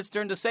for Howard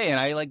Stern to say, and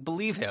I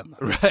believe him.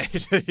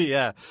 Right.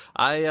 Yeah.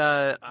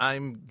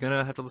 I'm going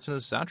to have to listen to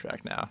the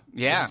soundtrack now.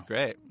 Yeah. This is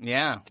great.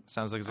 Yeah.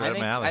 Sounds like it's right up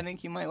my alley. I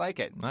think you might like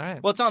it. All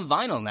right. Well, it's on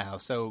vinyl now,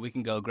 so we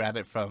can go grab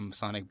it from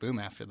Sonic Boom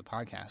after the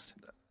podcast.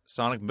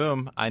 Sonic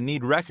Boom, I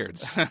need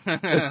records.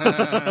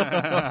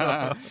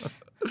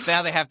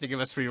 Now they have to give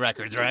us free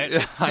records, right?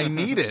 I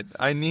need it.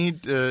 I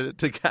need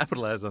to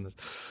capitalize on this.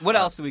 What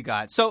else do we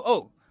got?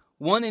 So,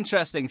 one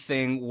interesting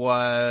thing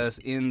was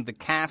in the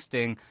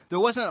casting, there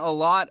wasn't a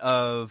lot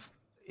of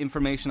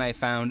information I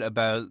found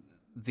about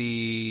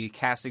the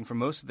casting for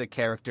most of the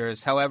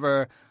characters.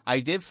 However, I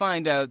did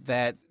find out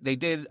that they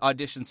did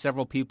audition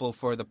several people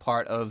for the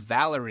part of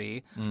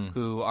Valerie,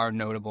 who are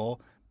notable,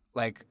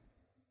 like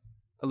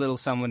a little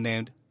someone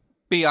named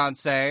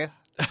Beyonce.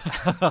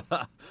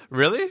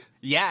 Really?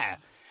 Yeah.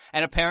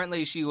 And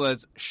apparently she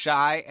was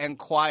shy and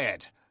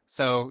quiet.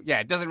 So, yeah,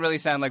 it doesn't really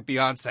sound like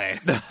Beyonce.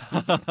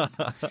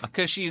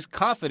 Because she's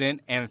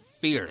confident and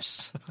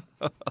fierce.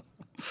 I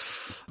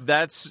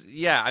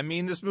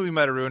mean, this movie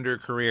might have ruined her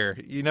career.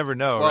 You never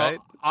know, right?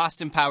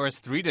 Austin Powers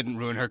 3 didn't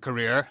ruin her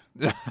career.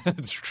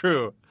 It's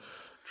true.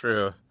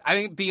 I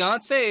mean,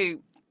 Beyonce,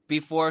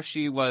 before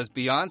she was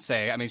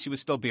Beyonce, I mean, she was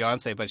still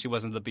Beyonce, but she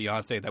wasn't the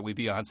Beyonce that we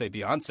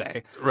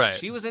Beyonce. Right.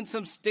 She was in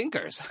some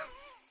stinkers.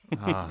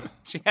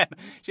 She had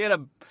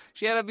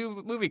a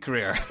movie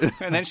career,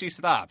 and then she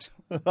stopped.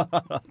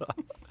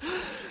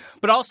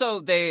 But also,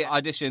 they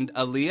auditioned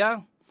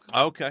Aaliyah.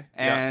 Okay.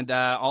 And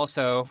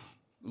also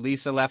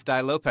Lisa Left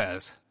Eye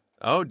Lopez.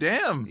 Oh,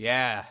 damn.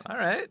 Yeah. All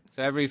right.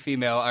 So every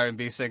female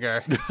R&B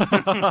singer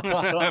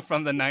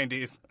from the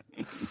 90s.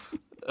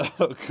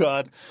 Oh,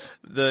 God.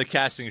 The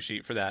casting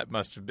sheet for that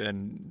must have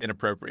been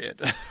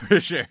inappropriate,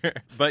 for sure.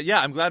 But yeah,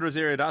 I'm glad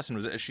Rosario Dawson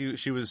was.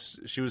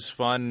 She was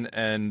fun,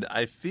 and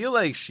I feel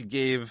like she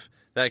gave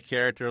that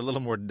character a little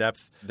more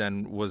depth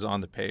than was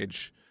on the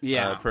page.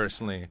 Yeah.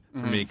 Personally,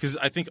 for me, because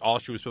I think all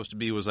she was supposed to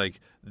be was like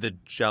the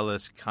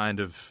jealous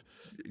kind of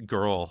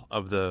girl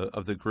of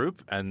the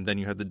group, and then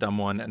you had the dumb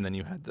one, and then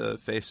you had the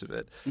face of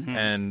it,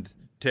 and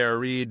Tara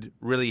Reid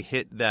really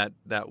hit that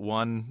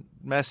one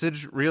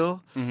message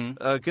real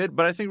good.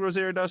 But I think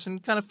Rosario Dawson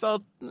kind of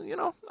felt,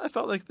 I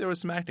felt like there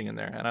was some acting in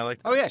there, and I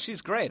liked it. Oh, yeah,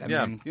 she's great. I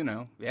mean,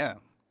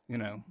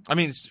 I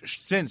mean,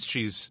 since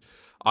she's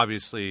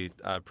obviously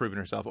proven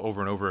herself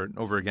over and over and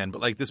over again,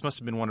 but like this must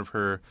have been one of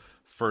her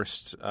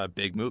first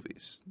big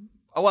movies.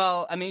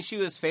 Well, I mean, she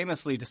was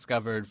famously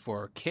discovered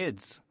for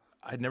Kids.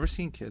 I'd never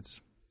seen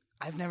Kids.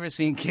 I've never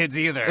seen Kids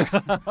either.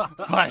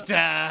 But,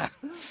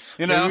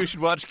 Maybe we should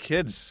watch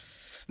Kids.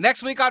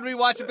 Next week on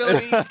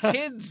Rewatchability,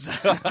 Kids.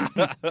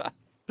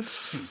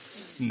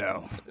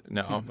 No.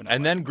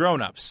 And then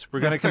Grown Ups. We're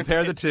going to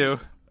compare the two.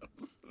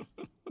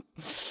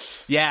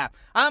 Yeah.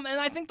 And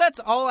I think that's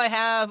all I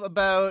have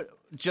about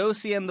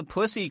Josie and the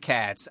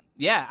Pussycats.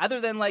 Yeah,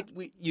 other than like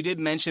you did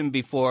mention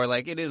before,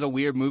 like it is a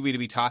weird movie to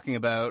be talking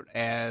about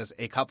as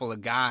a couple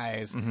of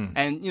guys.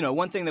 And,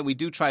 one thing that we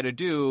do try to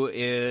do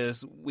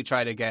is we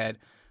try to get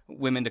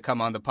women to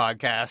come on the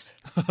podcast.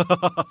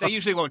 They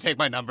usually won't take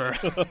my number.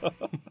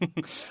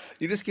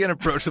 You just can't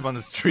approach them on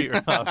the street.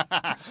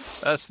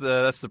 That's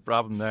the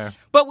problem there.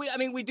 But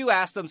we do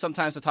ask them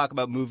sometimes to talk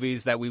about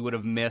movies that we would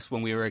have missed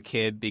when we were a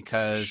kid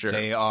because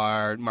they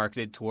are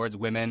marketed towards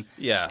women.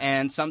 Yeah.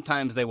 And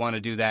sometimes they want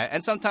to do that.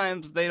 And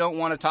sometimes they don't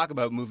want to talk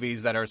about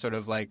movies that are sort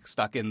of like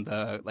stuck in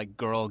the like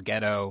girl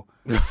ghetto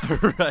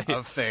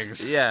of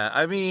things. Yeah.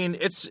 I mean,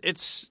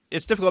 it's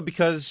difficult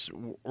because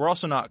we're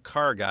also not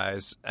car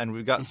guys, and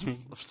we've got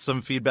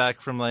some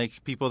feedback from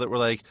like people that were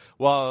like,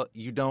 well,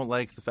 you don't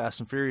like the Fast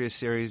and Furious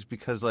series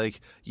because like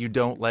you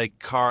don't like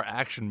car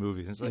action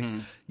movies. It's like,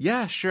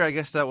 yeah, sure, I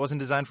guess that wasn't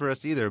designed for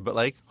us either, but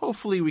like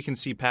hopefully we can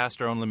see past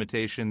our own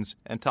limitations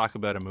and talk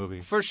about a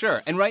movie. For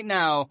sure. And right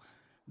now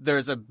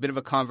there's a bit of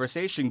a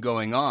conversation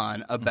going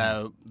on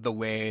about the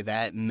way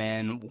that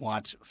men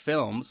watch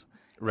films.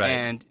 Right.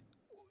 And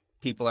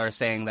people are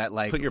saying that,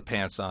 like... Put your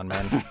pants on,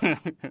 man.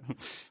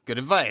 Good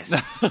advice.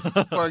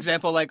 For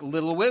example, like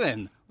Little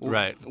Women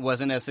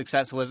wasn't as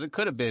successful as it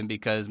could have been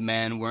because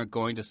men weren't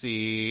going to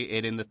see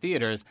it in the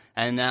theaters.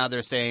 And now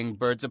they're saying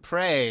Birds of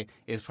Prey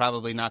is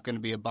probably not going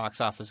to be a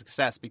box office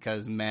success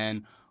because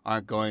men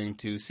aren't going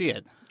to see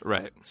it.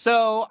 Right.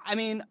 So, I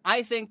mean,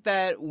 I think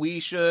that we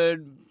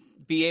should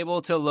be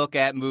able to look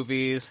at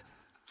movies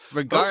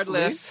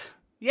regardless... Hopefully.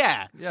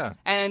 Yeah.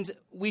 And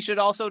we should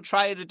also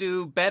try to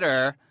do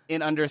better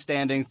in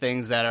understanding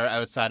things that are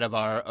outside of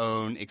our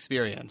own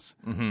experience.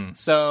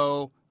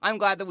 So I'm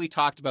glad that we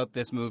talked about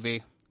this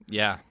movie.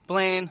 Yeah.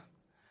 Blaine,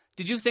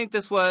 did you think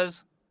this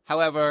was,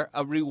 however,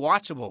 a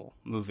rewatchable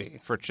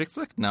movie? For a chick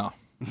flick? No.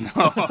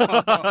 No.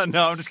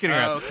 No, I'm just kidding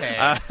around.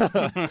 Okay.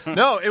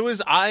 No, it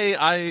was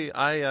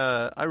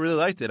I really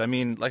liked it. I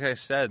mean, like I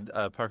said,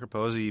 Parker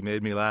Posey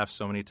made me laugh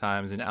so many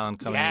times, and Alan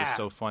Cumming was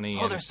so funny.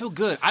 Oh, they're so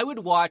good. I would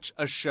watch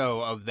a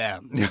show of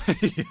them.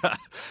 Yeah,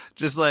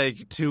 just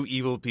like two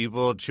evil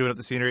people chewing up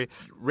the scenery.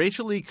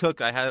 Rachel Lee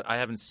Cook, I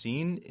haven't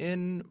seen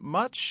in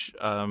much.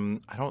 I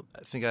don't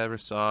think I ever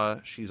saw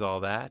She's All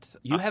That.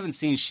 You haven't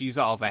seen She's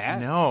All That?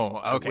 No.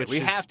 Okay,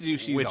 we have to do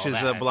She's All That. Which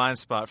is a blind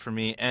spot for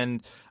me,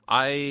 and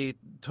I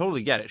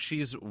totally get it.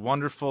 She's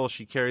wonderful.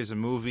 She carries a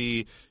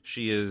movie.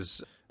 She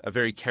is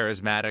very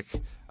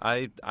charismatic.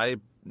 I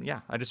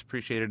just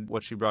appreciated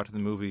what she brought to the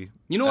movie.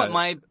 You know what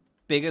my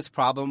biggest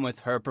problem with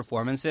her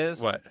performance is?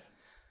 What?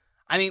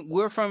 I mean,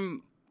 we're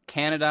from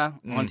Canada,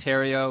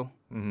 Ontario.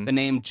 Mm-hmm. The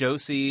name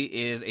Josie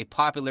is a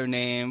popular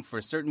name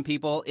for certain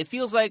people. It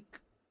feels like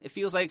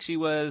she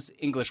was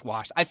English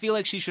washed. I feel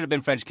like she should have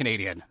been French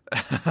Canadian.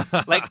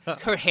 Like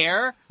her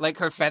hair, like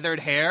her feathered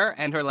hair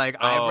and her like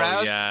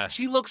eyebrows. Yeah.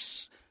 She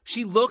looks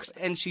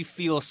and she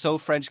feels so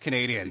French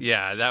Canadian.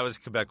 Yeah, that was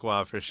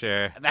Quebecois for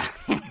sure.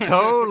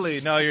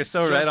 Totally. No, you're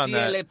so right on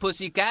that. Les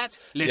pussycat,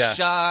 les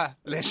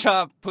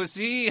chats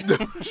pussy.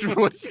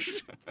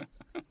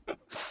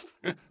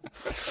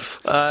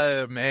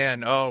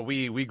 Man,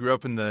 we grew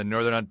up in the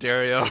Northern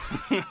Ontario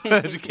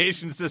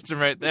education system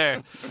right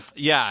there.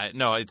 Yeah,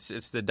 no,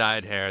 it's the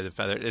dyed hair, the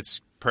feather.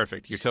 It's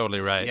perfect. You're totally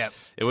right. Yep.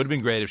 It would have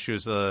been great if she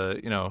was,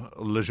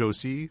 Le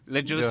Josie.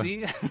 Le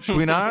Josie.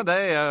 Chouinard,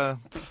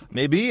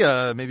 maybe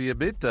a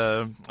bit.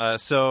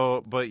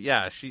 But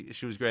yeah,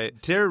 she was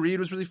great. Tara Reid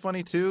was really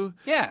funny too.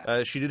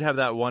 Yeah. She did have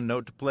that one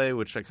note to play,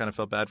 which I kind of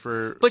felt bad for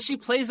her. But she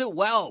plays it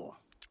well.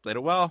 She played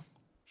it well.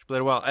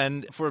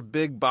 And for a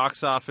big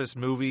box office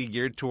movie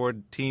geared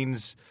toward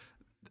teens,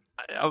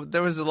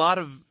 there was a lot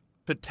of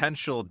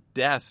potential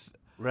death.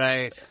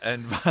 Right.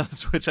 And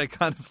violence, which I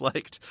kind of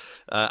liked.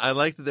 I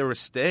liked that there were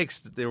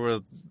stakes, that they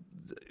were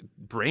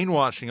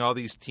brainwashing all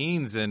these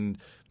teens and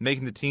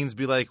making the teens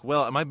be like,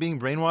 well, am I being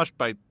brainwashed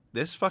by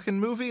this fucking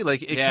movie?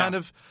 Like, it kind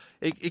of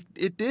 –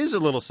 it is a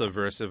little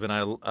subversive and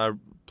a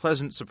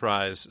pleasant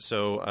surprise.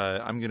 So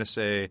I'm going to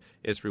say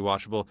it's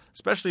rewatchable,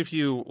 especially if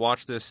you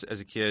watch this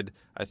as a kid.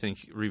 I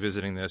think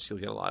revisiting this, you'll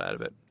get a lot out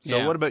of it.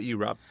 So what about you,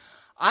 Rob?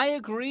 I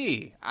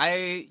agree.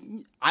 I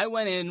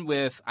went in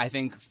with, I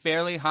think,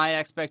 fairly high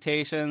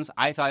expectations.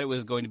 I thought it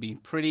was going to be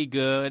pretty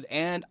good,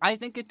 and I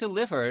think it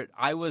delivered.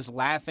 I was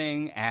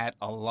laughing at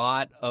a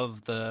lot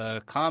of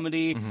the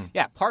comedy. Mm-hmm.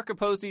 Yeah, Parker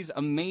Posey's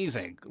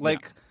amazing.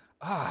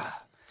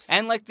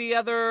 And like the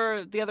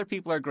other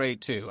people are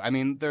great too. I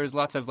mean, there's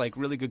lots of like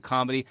really good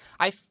comedy.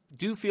 I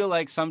do feel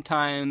like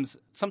sometimes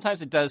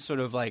it does sort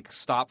of like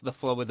stop the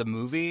flow of the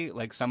movie,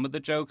 like some of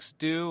the jokes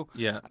do.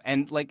 Yeah,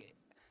 and like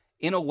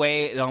in a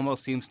way, it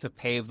almost seems to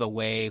pave the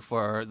way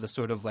for the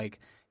sort of like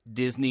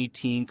Disney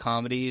teen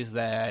comedies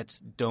that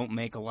don't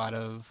make a lot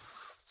of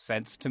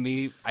sense to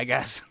me, I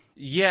guess.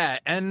 Yeah,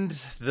 and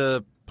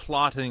the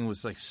plotting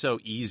was like so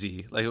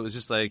easy. Like it was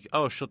just like,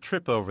 oh, she'll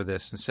trip over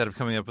this instead of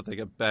coming up with like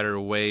a better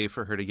way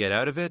for her to get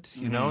out of it.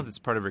 You know, that's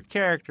part of her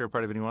character,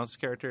 part of anyone else's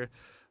character.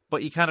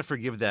 But you kind of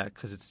forgive that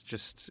because it's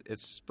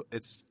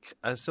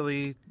a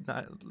silly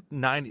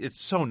 90s.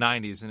 It's so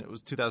 90s, and it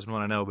was 2001.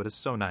 I know, but it's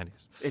so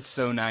 90s. It's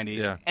so 90s,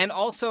 yeah. And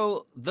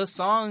also the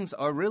songs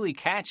are really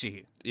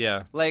catchy.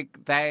 Yeah, like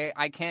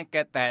I can't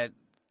get that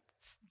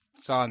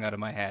song out of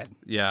my head.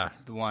 Yeah,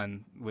 the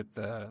one with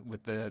the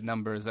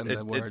numbers and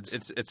the words.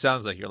 It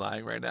sounds like you're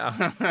lying right now.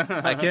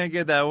 I can't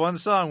get that one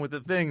song with the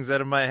things out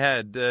of my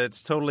head.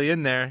 It's totally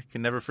in there.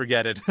 Can never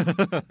forget it.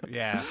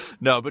 Yeah.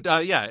 No, but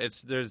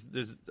there's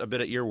a bit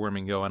of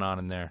earworming going on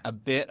in there. A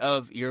bit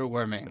of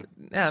earworming.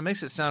 Yeah, it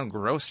makes it sound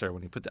grosser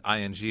when you put the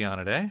ing on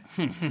it,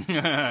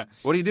 eh?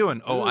 What are you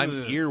doing? Oh, I'm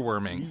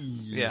earworming.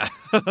 Yeah.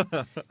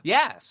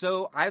 Yeah.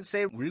 So I'd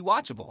say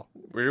rewatchable.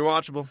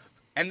 Rewatchable.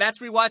 And that's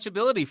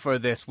rewatchability for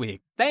this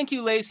week. Thank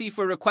you, Lacey,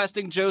 for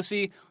requesting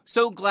Josie.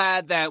 So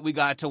glad that we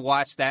got to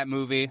watch that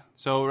movie.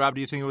 So, Rob,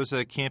 do you think it was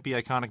a campy,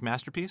 iconic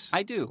masterpiece?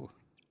 I do.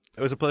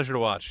 It was a pleasure to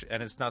watch,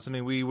 and it's not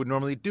something we would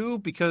normally do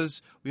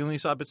because we only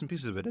saw bits and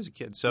pieces of it as a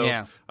kid.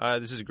 So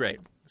this is great.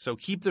 So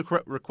keep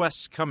the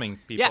requests coming,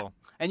 people. Yeah,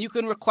 and you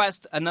can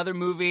request another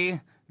movie.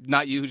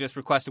 Not you who just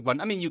requested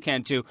one. I mean, you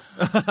can too.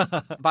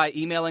 By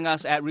emailing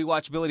us at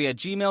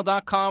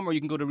rewatchability@gmail.com, or you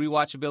can go to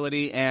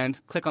Rewatchability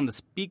and click on the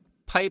Speak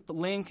Pipe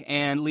link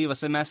and leave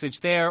us a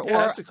message there. Yeah,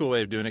 that's a cool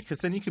way of doing it because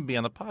then you can be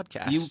on the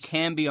podcast. You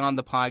can be on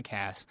the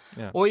podcast.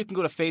 Yeah. Or you can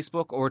go to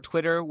Facebook or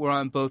Twitter. We're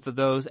on both of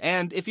those.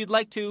 And if you'd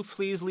like to,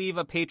 please leave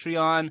a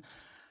Patreon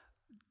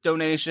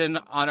donation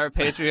on our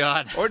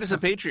Patreon. Or just a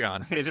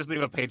Patreon. Yeah, just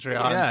leave a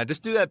Patreon. Yeah,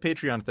 just do that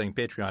Patreon thing.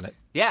 Patreon it.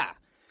 Yeah.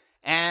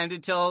 And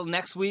until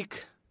next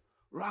week,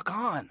 rock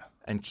on.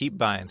 And keep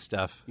buying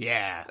stuff.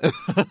 Yeah.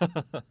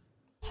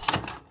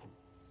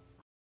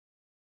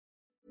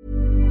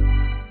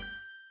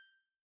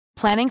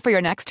 Planning for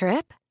your next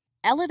trip?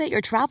 Elevate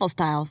your travel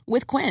style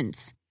with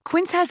Quince.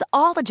 Quince has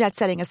all the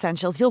jet-setting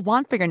essentials you'll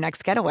want for your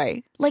next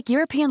getaway, like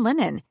European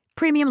linen,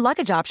 premium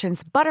luggage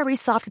options, buttery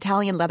soft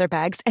Italian leather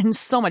bags, and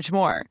so much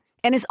more.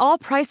 And is all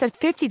priced at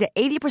 50 to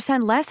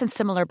 80% less than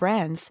similar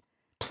brands.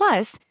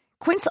 Plus,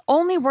 Quince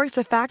only works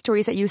with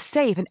factories that use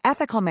safe and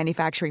ethical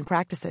manufacturing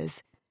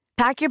practices.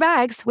 Pack your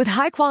bags with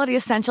high-quality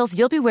essentials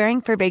you'll be wearing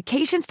for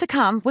vacations to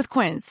come with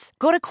Quince.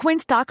 Go to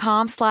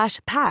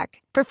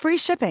quince.com/pack for free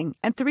shipping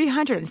and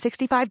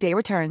 365-day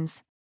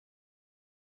returns.